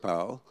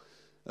 Skripal.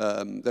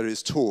 There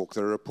is talk,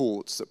 there are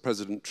reports that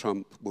President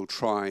Trump will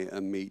try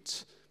and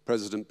meet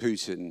President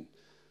Putin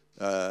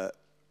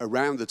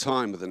around the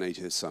time of the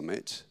NATO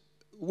summit.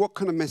 What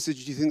kind of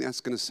message do you think that's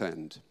going to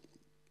send?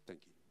 Thank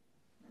you.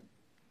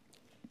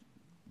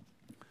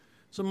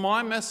 So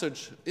my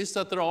message is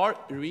that there are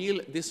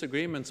real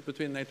disagreements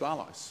between NATO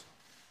allies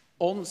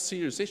on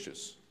serious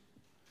issues,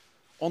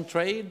 on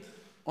trade,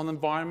 on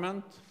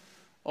environment,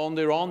 on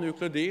the Iran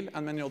nuclear deal,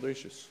 and many other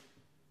issues.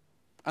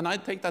 And I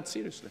take that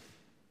seriously.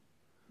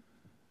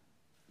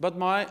 But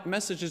my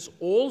message is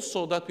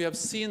also that we have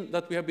seen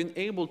that we have been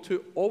able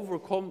to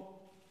overcome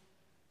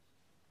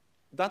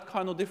that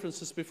kind of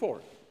differences before.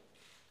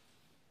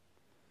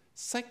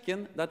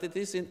 Second, that it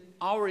is in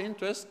our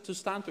interest to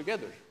stand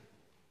together.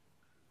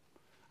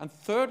 And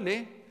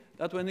thirdly,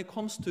 that when it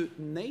comes to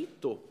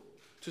NATO,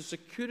 to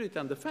security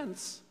and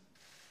defense,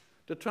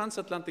 the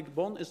transatlantic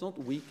bond is not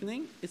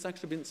weakening, it's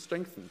actually been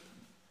strengthened.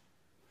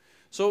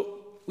 So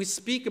we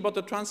speak about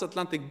the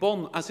transatlantic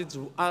bond as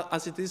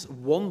it is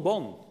one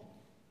bond.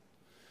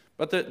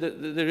 But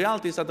the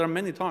reality is that there are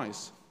many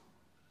ties.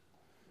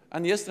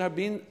 And yes,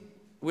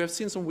 we have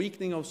seen some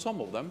weakening of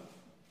some of them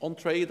on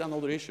trade and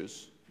other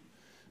issues.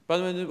 But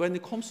when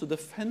it comes to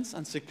defense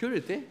and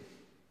security,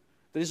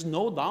 there is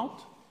no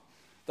doubt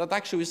that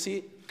actually we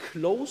see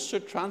closer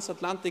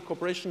transatlantic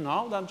cooperation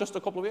now than just a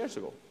couple of years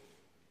ago.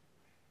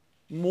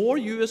 More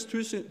US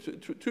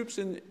troops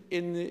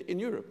in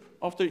Europe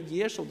after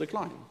years of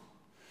decline.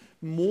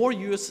 More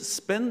US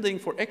spending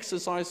for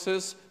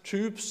exercises,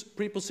 troops,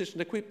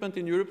 pre-positioned equipment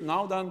in Europe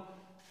now than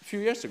a few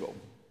years ago.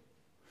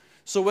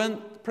 So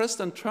when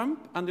President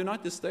Trump and the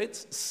United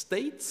States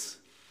states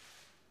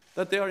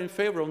that they are in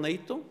favor of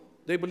NATO,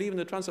 they believe in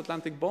the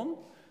transatlantic bond,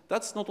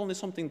 that's not only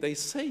something they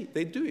say,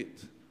 they do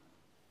it.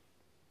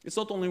 It's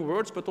not only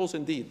words, but also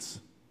in deeds.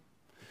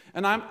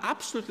 And I'm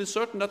absolutely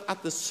certain that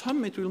at the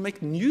summit we'll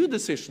make new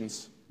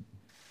decisions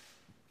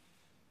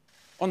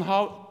on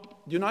how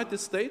the United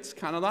States,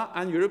 Canada,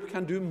 and Europe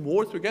can do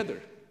more together,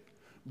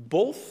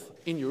 both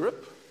in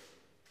Europe,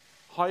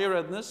 higher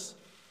readiness,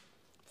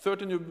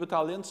 30 new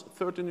battalions,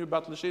 30 new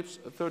battleships,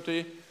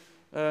 30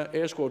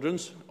 air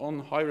squadrons on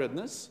high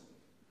readiness,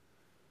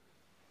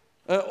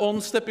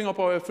 on stepping up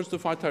our efforts to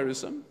fight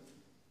terrorism,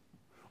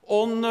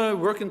 on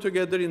working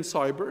together in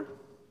cyber,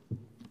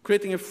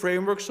 creating a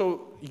framework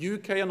so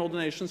UK and other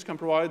nations can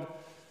provide,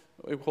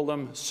 we call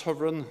them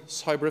sovereign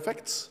cyber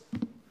effects.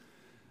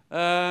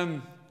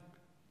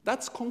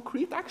 That's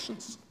concrete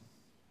actions.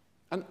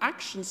 And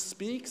action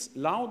speaks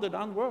louder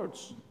than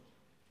words.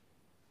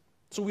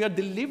 So we are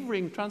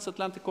delivering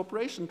transatlantic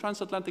cooperation,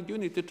 transatlantic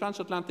unity,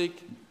 transatlantic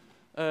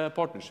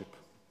partnership.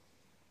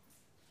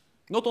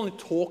 Not only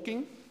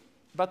talking,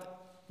 but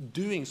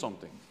doing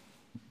something.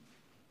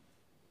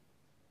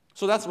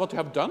 So that's what we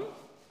have done,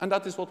 and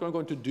that is what we're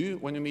going to do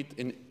when we meet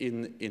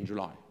in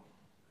July.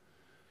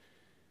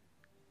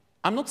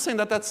 I'm not saying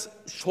that that's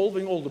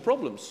solving all the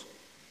problems.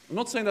 I'm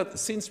not saying that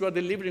since we are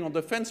delivering on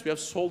defense, we have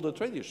solved the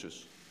trade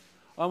issues.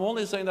 I'm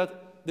only saying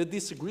that the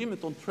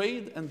disagreement on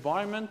trade,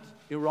 environment,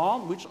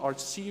 Iran, which are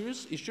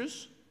serious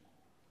issues,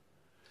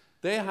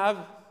 they have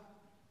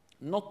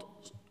not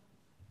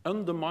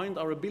undermined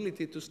our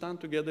ability to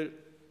stand together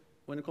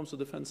when it comes to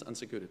defense and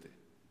security.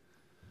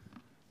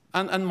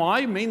 And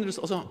my main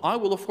response, I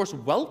will of course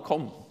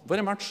welcome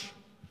very much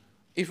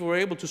if we were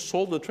able to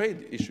solve the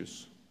trade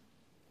issues.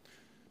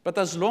 But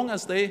as long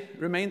as they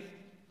remain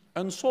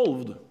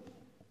unsolved,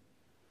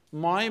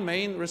 my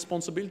main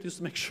responsibility is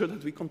to make sure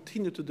that we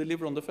continue to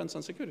deliver on defense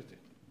and security.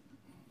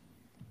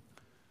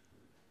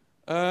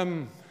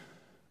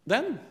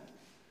 Then,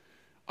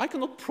 I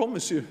cannot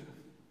promise you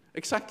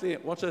exactly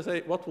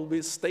what will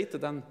be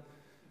stated and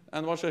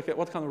what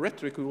kind of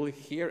rhetoric we will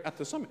hear at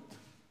the summit.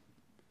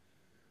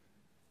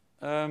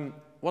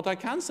 what I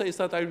can say is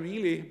that I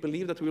really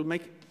believe that we will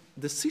make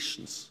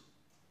decisions.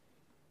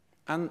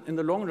 And in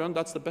the long run,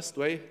 that's the best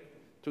way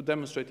to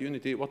demonstrate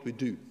unity, what we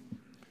do.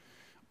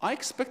 I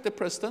expect the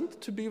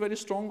president to be very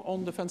strong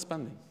on defense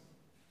spending.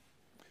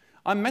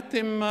 I met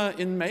him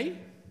in May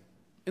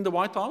in the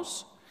White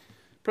House.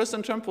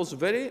 President Trump was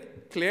very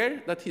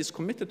clear that he's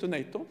committed to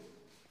NATO,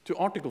 to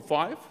Article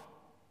 5.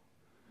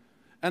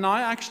 And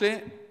I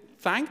actually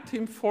thanked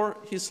him for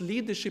his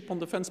leadership on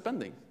defense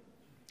spending,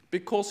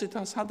 because it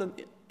has had an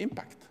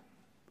impact.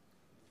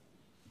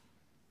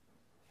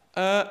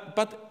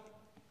 But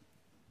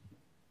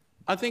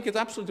I think it's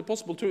absolutely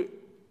possible to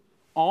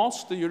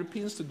ask the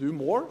Europeans to do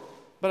more,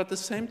 but at the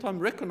same time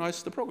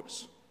recognize the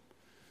progress.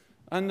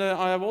 And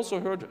I have also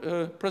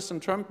heard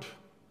President Trump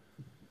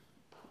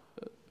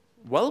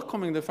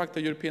welcoming the fact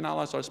that European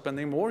allies are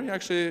spending more. He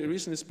actually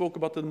recently spoke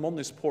about the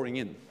money is pouring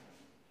in.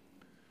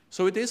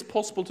 So it is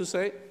possible to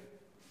say,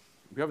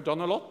 we have done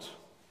a lot,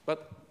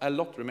 but a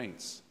lot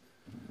remains.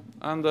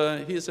 And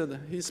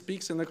he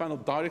speaks in a kind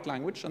of direct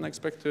language, and I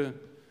expect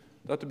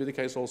that to be the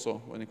case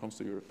also when it comes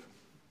to Europe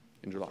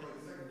in July.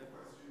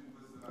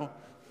 Oh.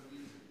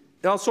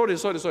 Yeah,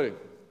 sorry.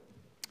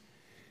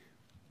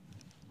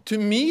 To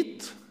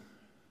meet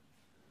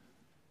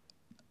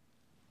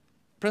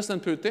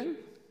President Putin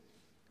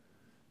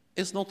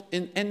is not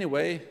in any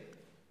way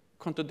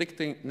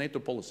contradicting NATO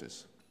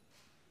policies.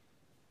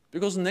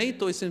 Because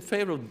NATO is in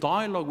favor of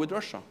dialogue with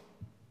Russia.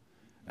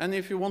 And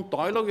if you want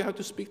dialogue, you have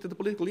to speak to the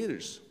political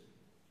leaders.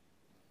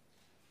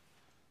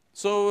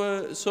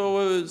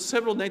 So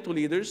several NATO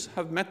leaders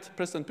have met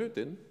President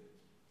Putin.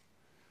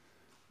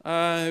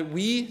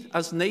 We,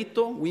 as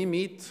NATO, we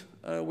meet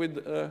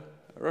with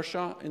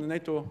Russia in the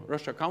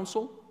NATO-Russia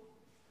Council.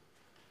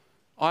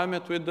 I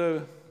met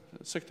with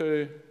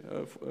Secretary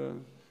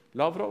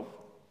Lavrov,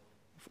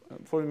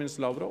 Foreign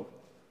Minister Lavrov,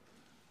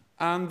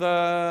 and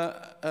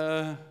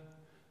the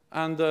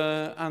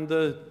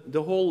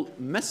whole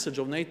message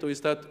of NATO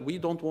is that we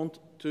don't want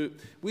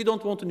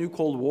a new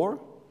Cold War.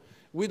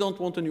 We don't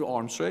want a new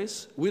arms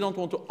race. We don't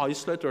want to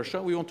isolate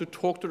Russia. We want to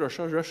talk to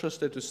Russia. Russia's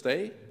there to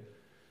stay.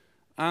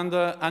 And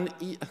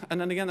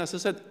then again, as I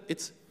said,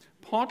 it's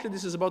partly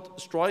this is about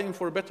striving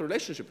for a better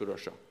relationship with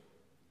Russia,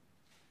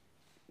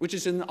 which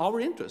is in our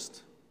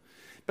interest.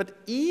 But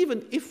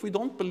even if we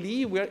don't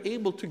believe we are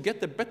able to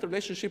get a better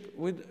relationship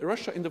with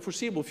Russia in the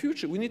foreseeable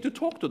future, we need to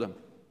talk to them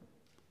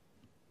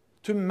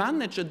to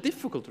manage a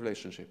difficult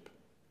relationship,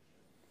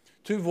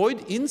 to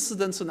avoid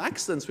incidents and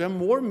accidents. We have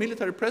more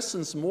military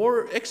presence,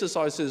 more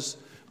exercises,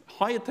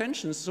 high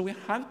tensions, so we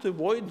have to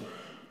avoid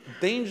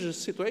dangerous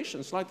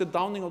situations like the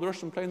downing of the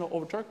Russian plane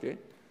over Turkey.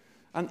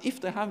 And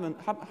if they happen,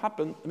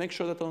 make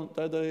sure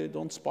that they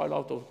don't spiral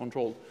out of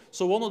control.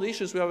 So one of the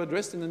issues we have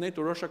addressed in the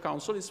NATO-Russia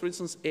Council is, for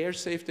instance, air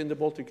safety in the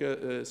Baltic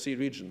Sea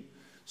region.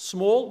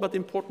 Small but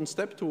important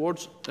step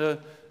towards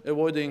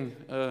avoiding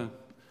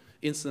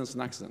incidents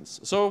and accidents.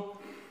 So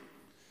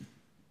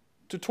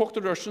to talk to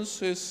the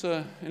Russians is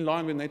in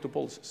line with NATO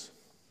policies.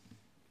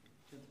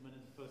 Gentleman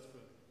in the first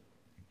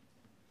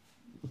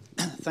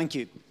row. Thank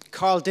you.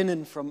 Carl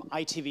Dinnan from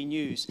ITV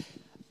News.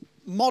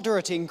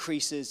 Moderate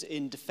increases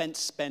in defence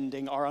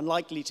spending are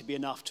unlikely to be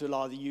enough to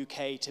allow the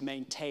UK to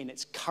maintain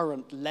its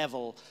current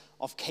level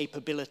of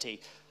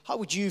capability. How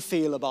would you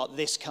feel about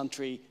this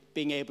country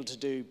being able to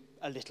do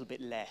a little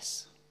bit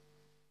less?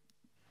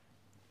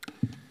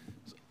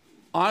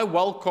 I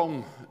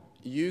welcome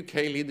UK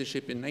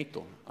leadership in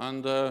NATO,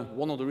 and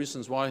one of the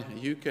reasons why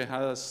UK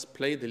has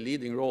played a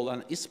leading role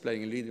and is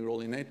playing a leading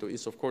role in NATO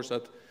is, of course,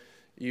 that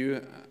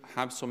you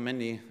have so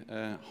many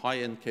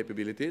high-end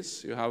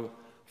capabilities. You have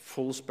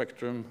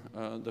full-spectrum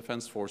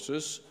defense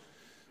forces,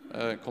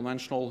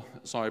 conventional,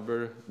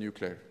 cyber,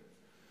 nuclear.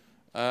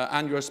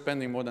 And you are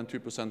spending more than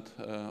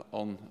 2%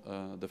 on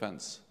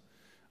defense.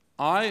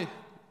 I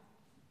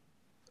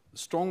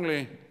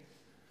strongly,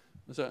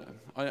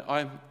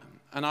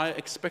 and I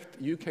expect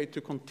UK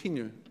to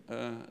continue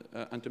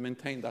and to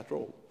maintain that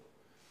role.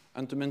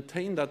 And to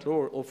maintain that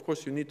role, of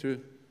course, you need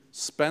to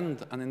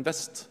spend and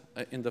invest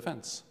in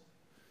defense.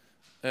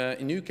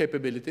 In new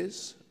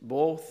capabilities,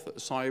 both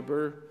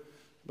cyber,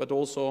 but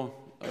also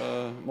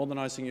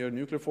modernizing your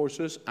nuclear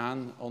forces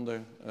and on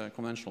the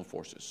conventional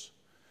forces.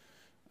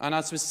 And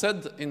as we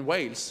said in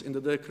Wales, in the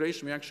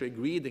declaration we actually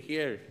agreed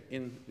here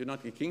in the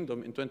United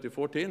Kingdom in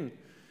 2014,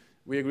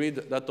 we agreed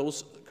that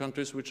those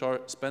countries which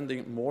are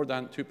spending more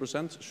than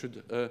 2%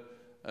 should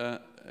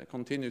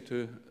continue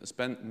to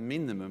spend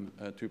minimum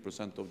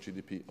 2% of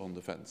GDP on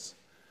defense.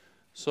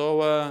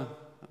 So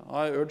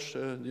I urge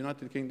the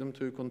United Kingdom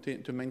to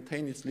continue to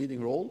maintain its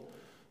leading role,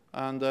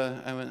 and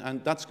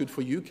that's good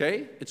for UK,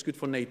 it's good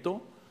for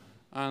NATO,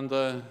 and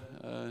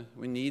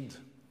we need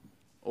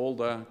all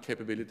the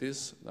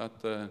capabilities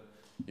that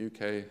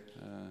UK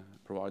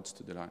provides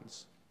to the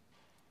alliance.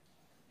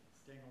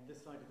 Staying on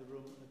this side of the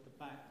room, at the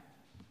back,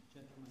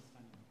 gentleman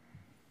standing.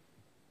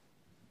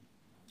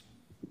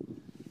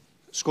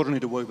 Squadron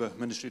Leader Wober,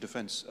 Ministry of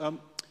Defence.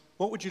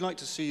 What would you like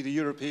to see the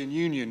European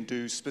Union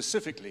do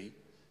specifically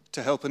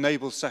to help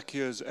enable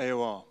Sakyer's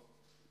AOR?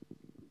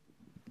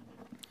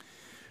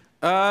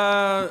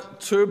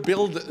 To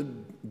build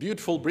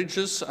beautiful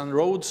bridges and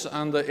roads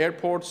and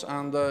airports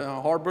and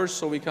harbors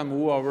so we can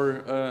move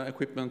our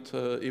equipment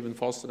even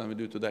faster than we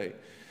do today.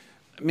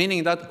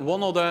 Meaning that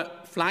one of the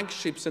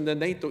flagships in the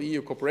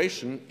NATO-EU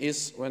cooperation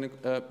is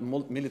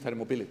military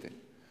mobility.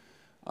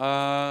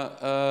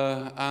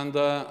 And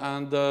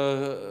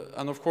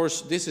of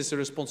course, this is a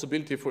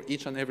responsibility for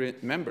each and every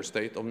member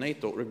state of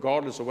NATO,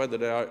 regardless of whether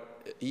they are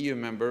EU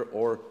member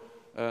or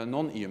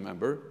non-EU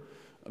member.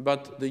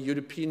 But the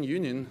European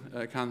Union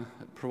can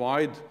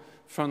provide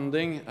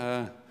funding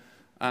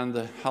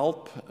and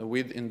help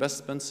with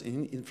investments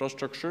in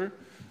infrastructure,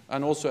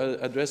 and also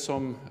address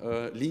some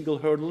legal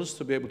hurdles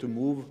to be able to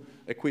move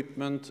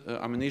equipment,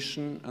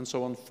 ammunition, and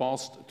so on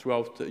fast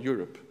throughout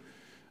Europe.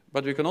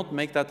 But we cannot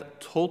make that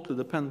totally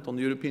dependent on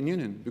the European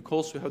Union,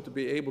 because we have to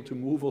be able to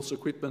move also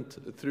equipment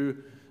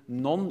through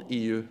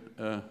non-EU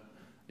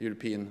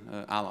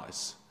European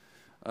allies.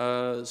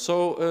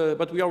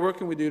 But we are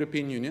working with the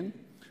European Union.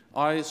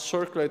 I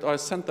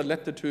sent a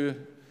letter to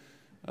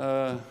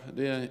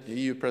the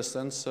EU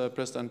presidents,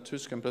 President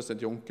Tusk and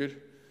President Juncker,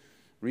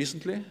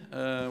 recently,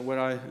 where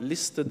I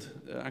listed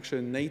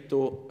actually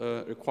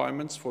NATO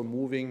requirements for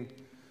moving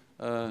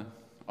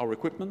our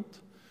equipment.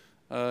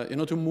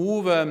 To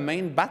move a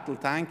main battle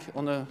tank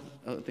on a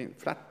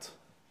flat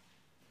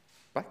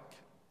back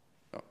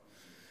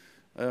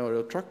or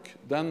a truck,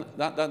 then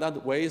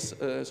that weighs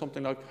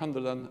something like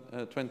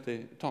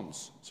 120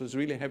 tons. So it's a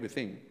really heavy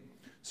thing.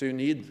 So you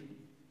need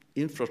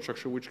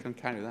infrastructure which can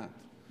carry that.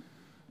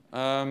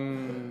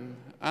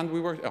 And we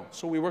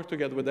work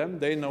together with them.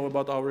 They know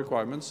about our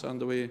requirements,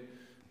 and we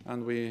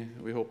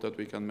hope that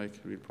we can make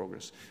real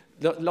progress.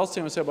 The last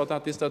thing I say about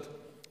that is that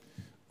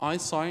I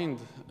signed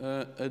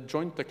a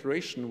joint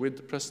declaration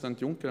with President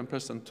Juncker and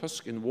President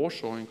Tusk in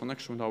Warsaw in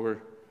connection with our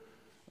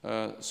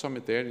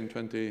summit there in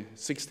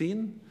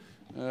 2016.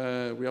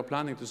 We are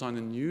planning to sign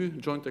a new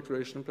joint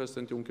declaration,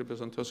 President Juncker,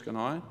 President Tusk and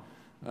I,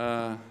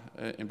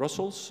 in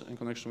Brussels in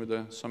connection with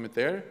the summit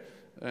there,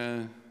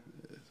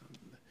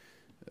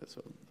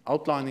 so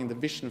outlining the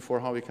vision for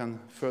how we can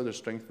further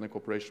strengthen the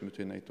cooperation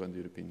between NATO and the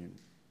European Union.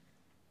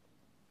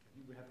 I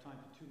think we have time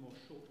for 2 more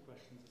short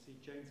questions. I see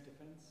Jane's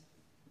Defence.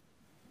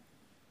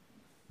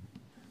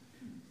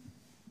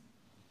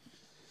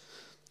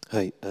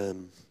 Hi,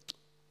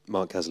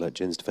 Mark Hazlitt,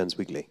 JUN's Defence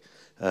Weekly.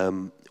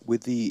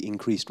 With the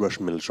increased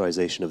Russian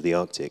militarization of the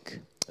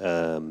Arctic,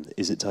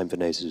 is it time for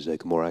NATO to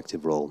take a more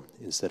active role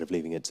instead of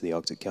leaving it to the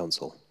Arctic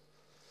Council?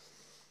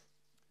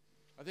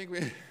 I think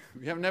we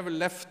have never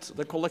left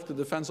the collective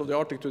defense of the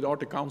Arctic to the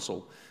Arctic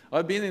Council.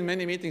 I've been in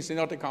many meetings in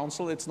the Arctic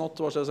Council. It's not,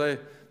 what I say,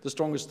 the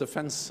strongest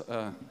defense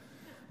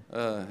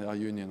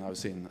union I've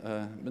seen.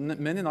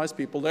 Many nice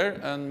people there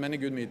and many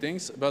good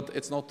meetings, but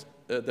it's not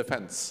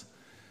defense.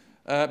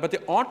 But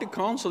the Arctic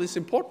Council is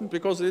important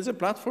because it is a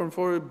platform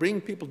for bringing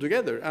people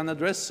together and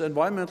address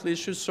environmental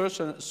issues, search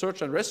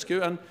and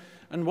rescue.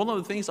 And one of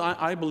the things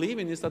I believe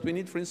in is that we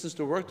need, for instance,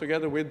 to work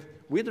together with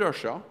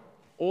Russia,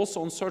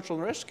 also on search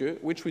and rescue,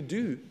 which we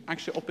do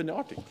actually up in the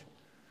Arctic.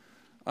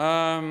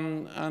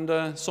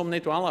 Some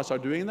NATO allies are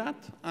doing that,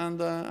 and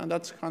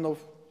that's kind of,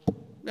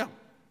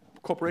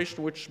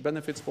 cooperation which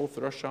benefits both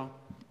Russia,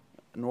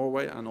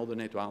 Norway, and other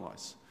NATO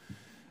allies.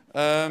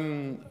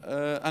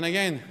 And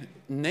again,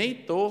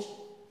 NATO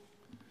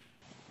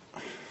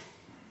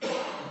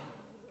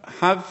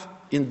have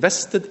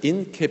invested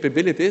in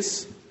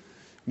capabilities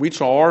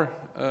which are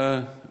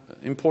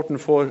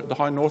important for the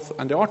High North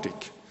and the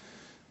Arctic.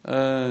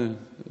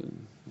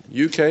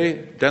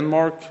 UK,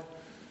 Denmark,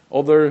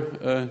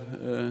 other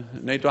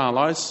NATO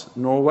allies,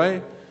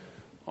 Norway,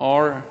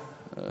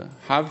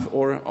 have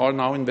or are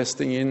now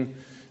investing in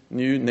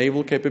new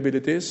naval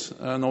capabilities.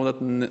 I know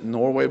that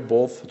Norway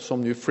bought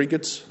some new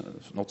frigates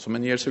not so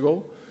many years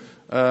ago,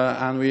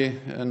 and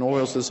Norway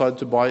also decided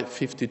to buy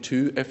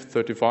 52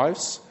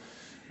 F-35s,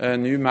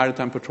 new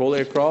maritime patrol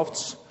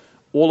aircrafts.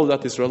 All of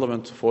that is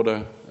relevant for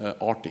the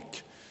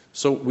Arctic.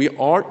 So we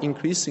are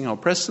increasing our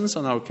presence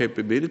and our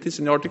capabilities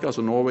in the Arctic,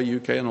 also Norway,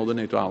 UK, and other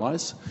NATO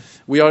allies.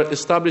 We are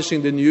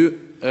establishing the new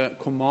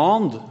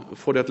command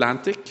for the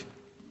Atlantic,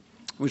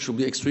 which will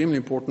be extremely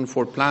important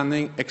for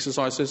planning,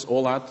 exercises,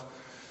 all that,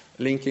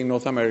 linking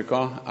North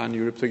America and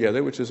Europe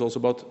together, which is also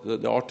about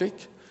the Arctic.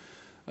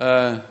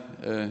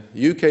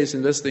 UK is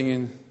investing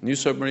in new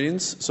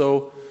submarines.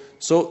 So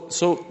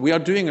we are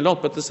doing a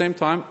lot, but at the same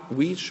time,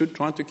 we should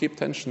try to keep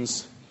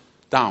tensions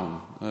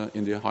down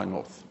in the High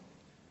North.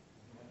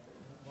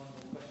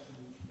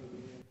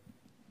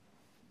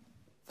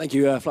 Thank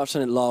you. Flight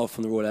Lieutenant Lyle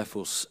from the Royal Air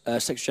Force.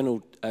 Secretary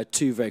General,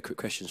 2 very quick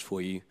questions for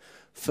you.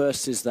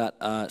 First is that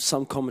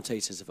some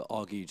commentators have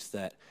argued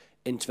that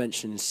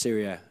intervention in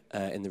Syria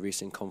in the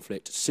recent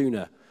conflict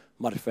sooner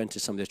might have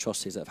prevented some of the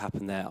atrocities that have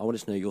happened there. I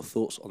wanted to know your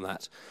thoughts on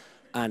that,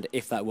 and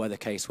if that were the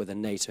case, whether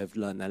NATO have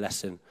learned their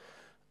lesson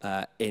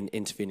in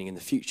intervening in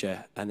the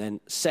future. And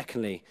then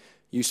secondly,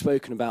 you've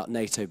spoken about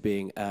NATO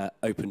being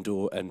open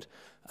door and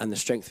the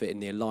strength of it in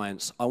the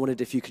alliance. I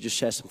wondered if you could just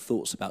share some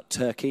thoughts about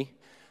Turkey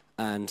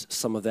and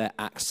some of their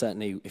acts,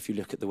 certainly if you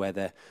look at the way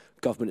their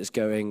government is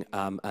going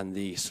and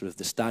the sort of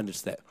the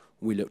standards that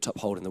we look to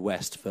uphold in the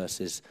West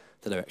versus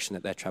the direction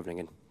that they're travelling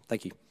in.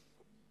 Thank you.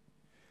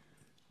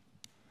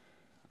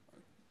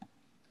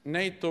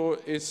 NATO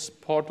is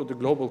part of the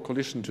global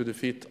coalition to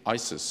defeat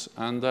ISIS,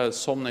 and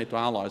some NATO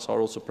allies are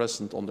also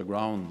present on the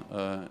ground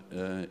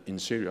in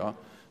Syria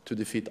to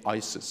defeat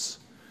ISIS.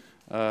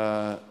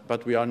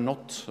 But we are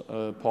not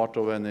part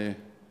of any,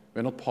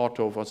 we're not part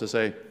of, as I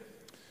say,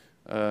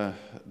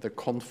 the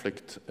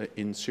conflict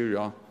in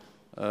Syria,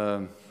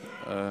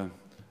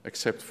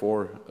 except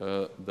for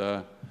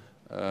the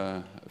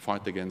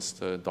fight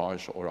against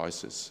Daesh or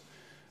ISIS.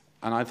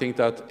 And I think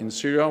that in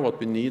Syria, what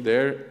we need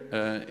there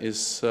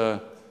is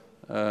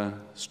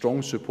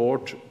strong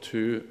support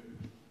to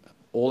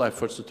all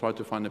efforts to try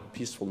to find a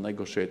peaceful,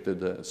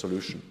 negotiated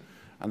solution.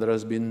 And there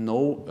has been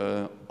no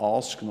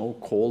no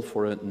call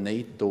for a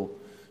NATO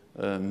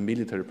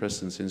military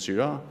presence in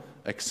Syria,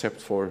 except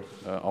for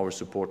our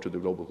support to the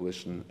global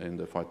coalition in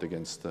the fight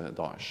against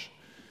Daesh.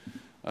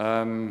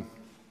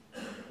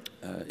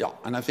 Yeah,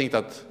 and I think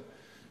that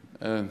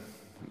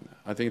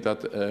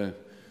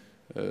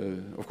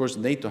of course,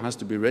 NATO has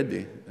to be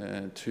ready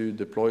to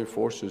deploy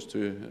forces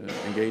to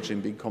engage in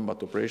big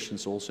combat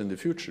operations also in the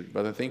future.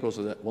 But I think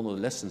also that one of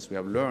the lessons we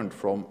have learned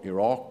from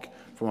Iraq,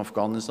 from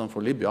Afghanistan,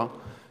 from Libya,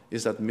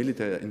 is that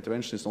military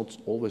intervention is not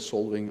always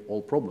solving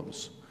all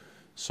problems.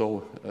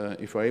 So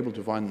if we're able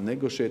to find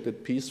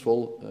negotiated,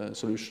 peaceful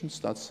solutions,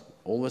 that's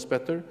always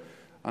better.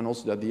 And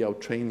also the idea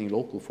of training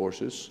local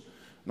forces,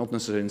 not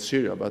necessarily in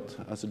Syria, but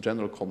as a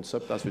general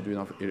concept, as we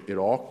do in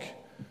Iraq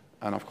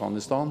and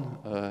Afghanistan,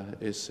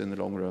 is in the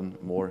long run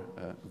more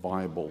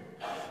viable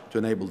to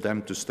enable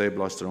them to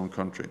stabilize their own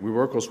country. We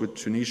work also with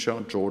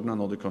Tunisia, Jordan,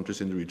 and other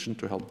countries in the region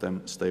to help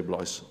them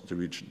stabilize the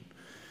region.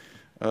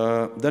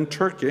 Then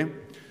Turkey.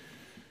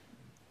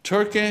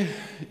 Turkey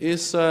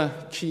is a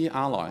key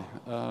ally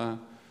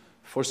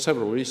for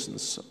several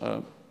reasons,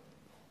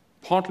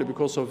 partly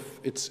because of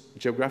its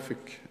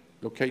geographic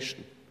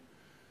location,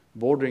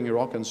 bordering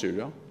Iraq and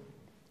Syria.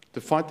 The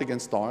fight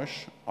against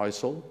Daesh,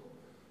 ISIL,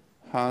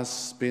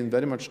 has been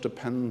very much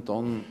dependent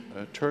on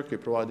Turkey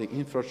providing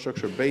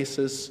infrastructure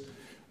bases,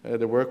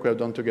 the work we have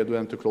done together with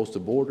them to close the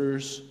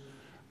borders,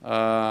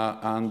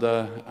 and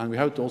we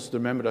have to also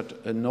remember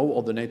that no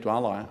other NATO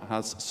ally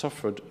has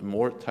suffered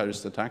more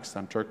terrorist attacks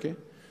than Turkey,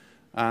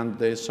 and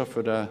they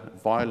suffered a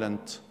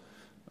violent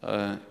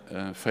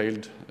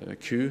failed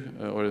coup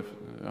or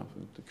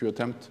coup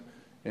attempt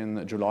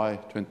in July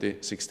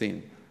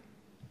 2016.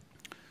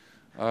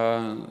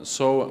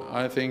 So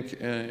I think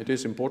it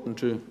is important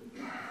to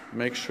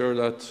make sure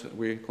that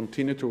we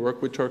continue to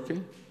work with Turkey.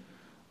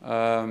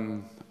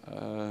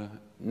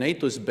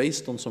 NATO is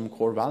based on some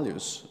core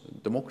values: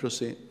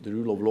 democracy, the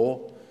rule of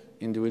law,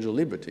 individual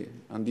liberty.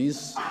 And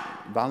these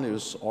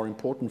values are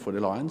important for the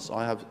alliance.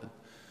 I have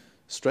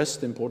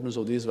stressed the importance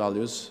of these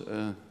values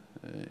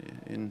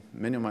in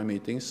many of my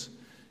meetings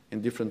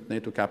in different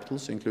NATO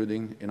capitals,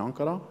 including in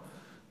Ankara.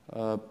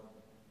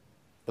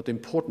 But the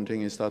important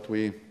thing is that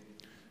we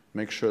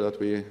make sure that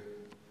we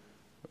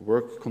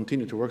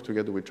continue to work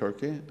together with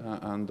Turkey,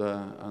 and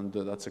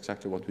that's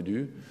exactly what we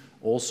do.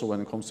 Also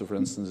when it comes to, for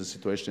instance, the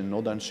situation in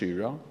northern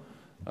Syria,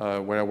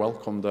 where I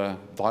welcome the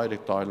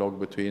direct dialogue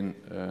between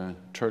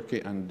Turkey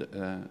and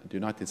the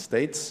United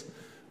States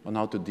on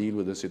how to deal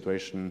with the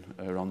situation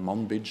around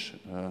Manbij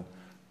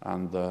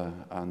and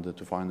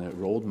to find a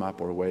roadmap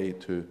or a way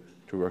to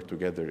work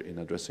together in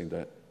addressing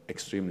the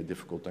extremely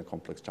difficult and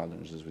complex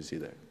challenges we see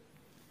there.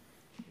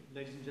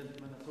 Ladies and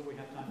gentlemen, that's all we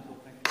have time for.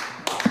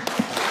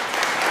 Thank you.